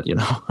to that,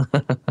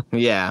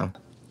 Yeah.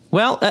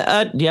 Well,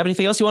 do you have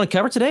anything else you want to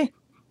cover today?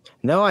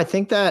 No, I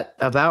think that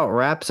about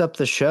wraps up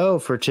the show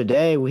for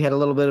today. We had a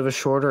little bit of a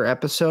shorter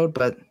episode,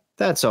 but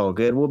that's all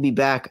good. We'll be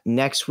back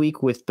next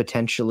week with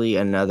potentially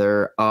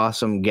another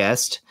awesome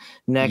guest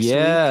next week.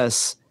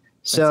 Yes.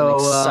 So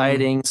that's an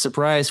exciting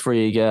surprise for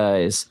you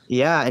guys.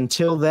 Yeah.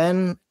 Until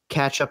then,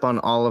 catch up on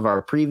all of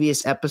our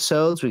previous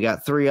episodes. We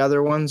got 3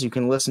 other ones. You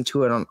can listen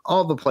to it on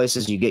all the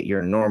places you get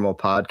your normal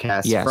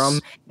podcasts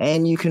from.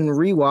 And you can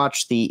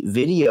rewatch the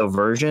video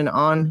version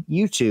on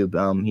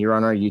YouTube, here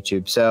on our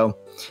YouTube. So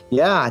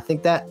yeah, I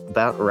think that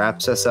about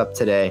wraps us up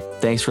today.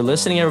 Thanks for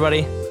listening,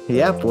 everybody.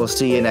 Yep. We'll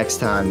see you next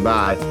time.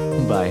 Bye.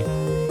 Bye.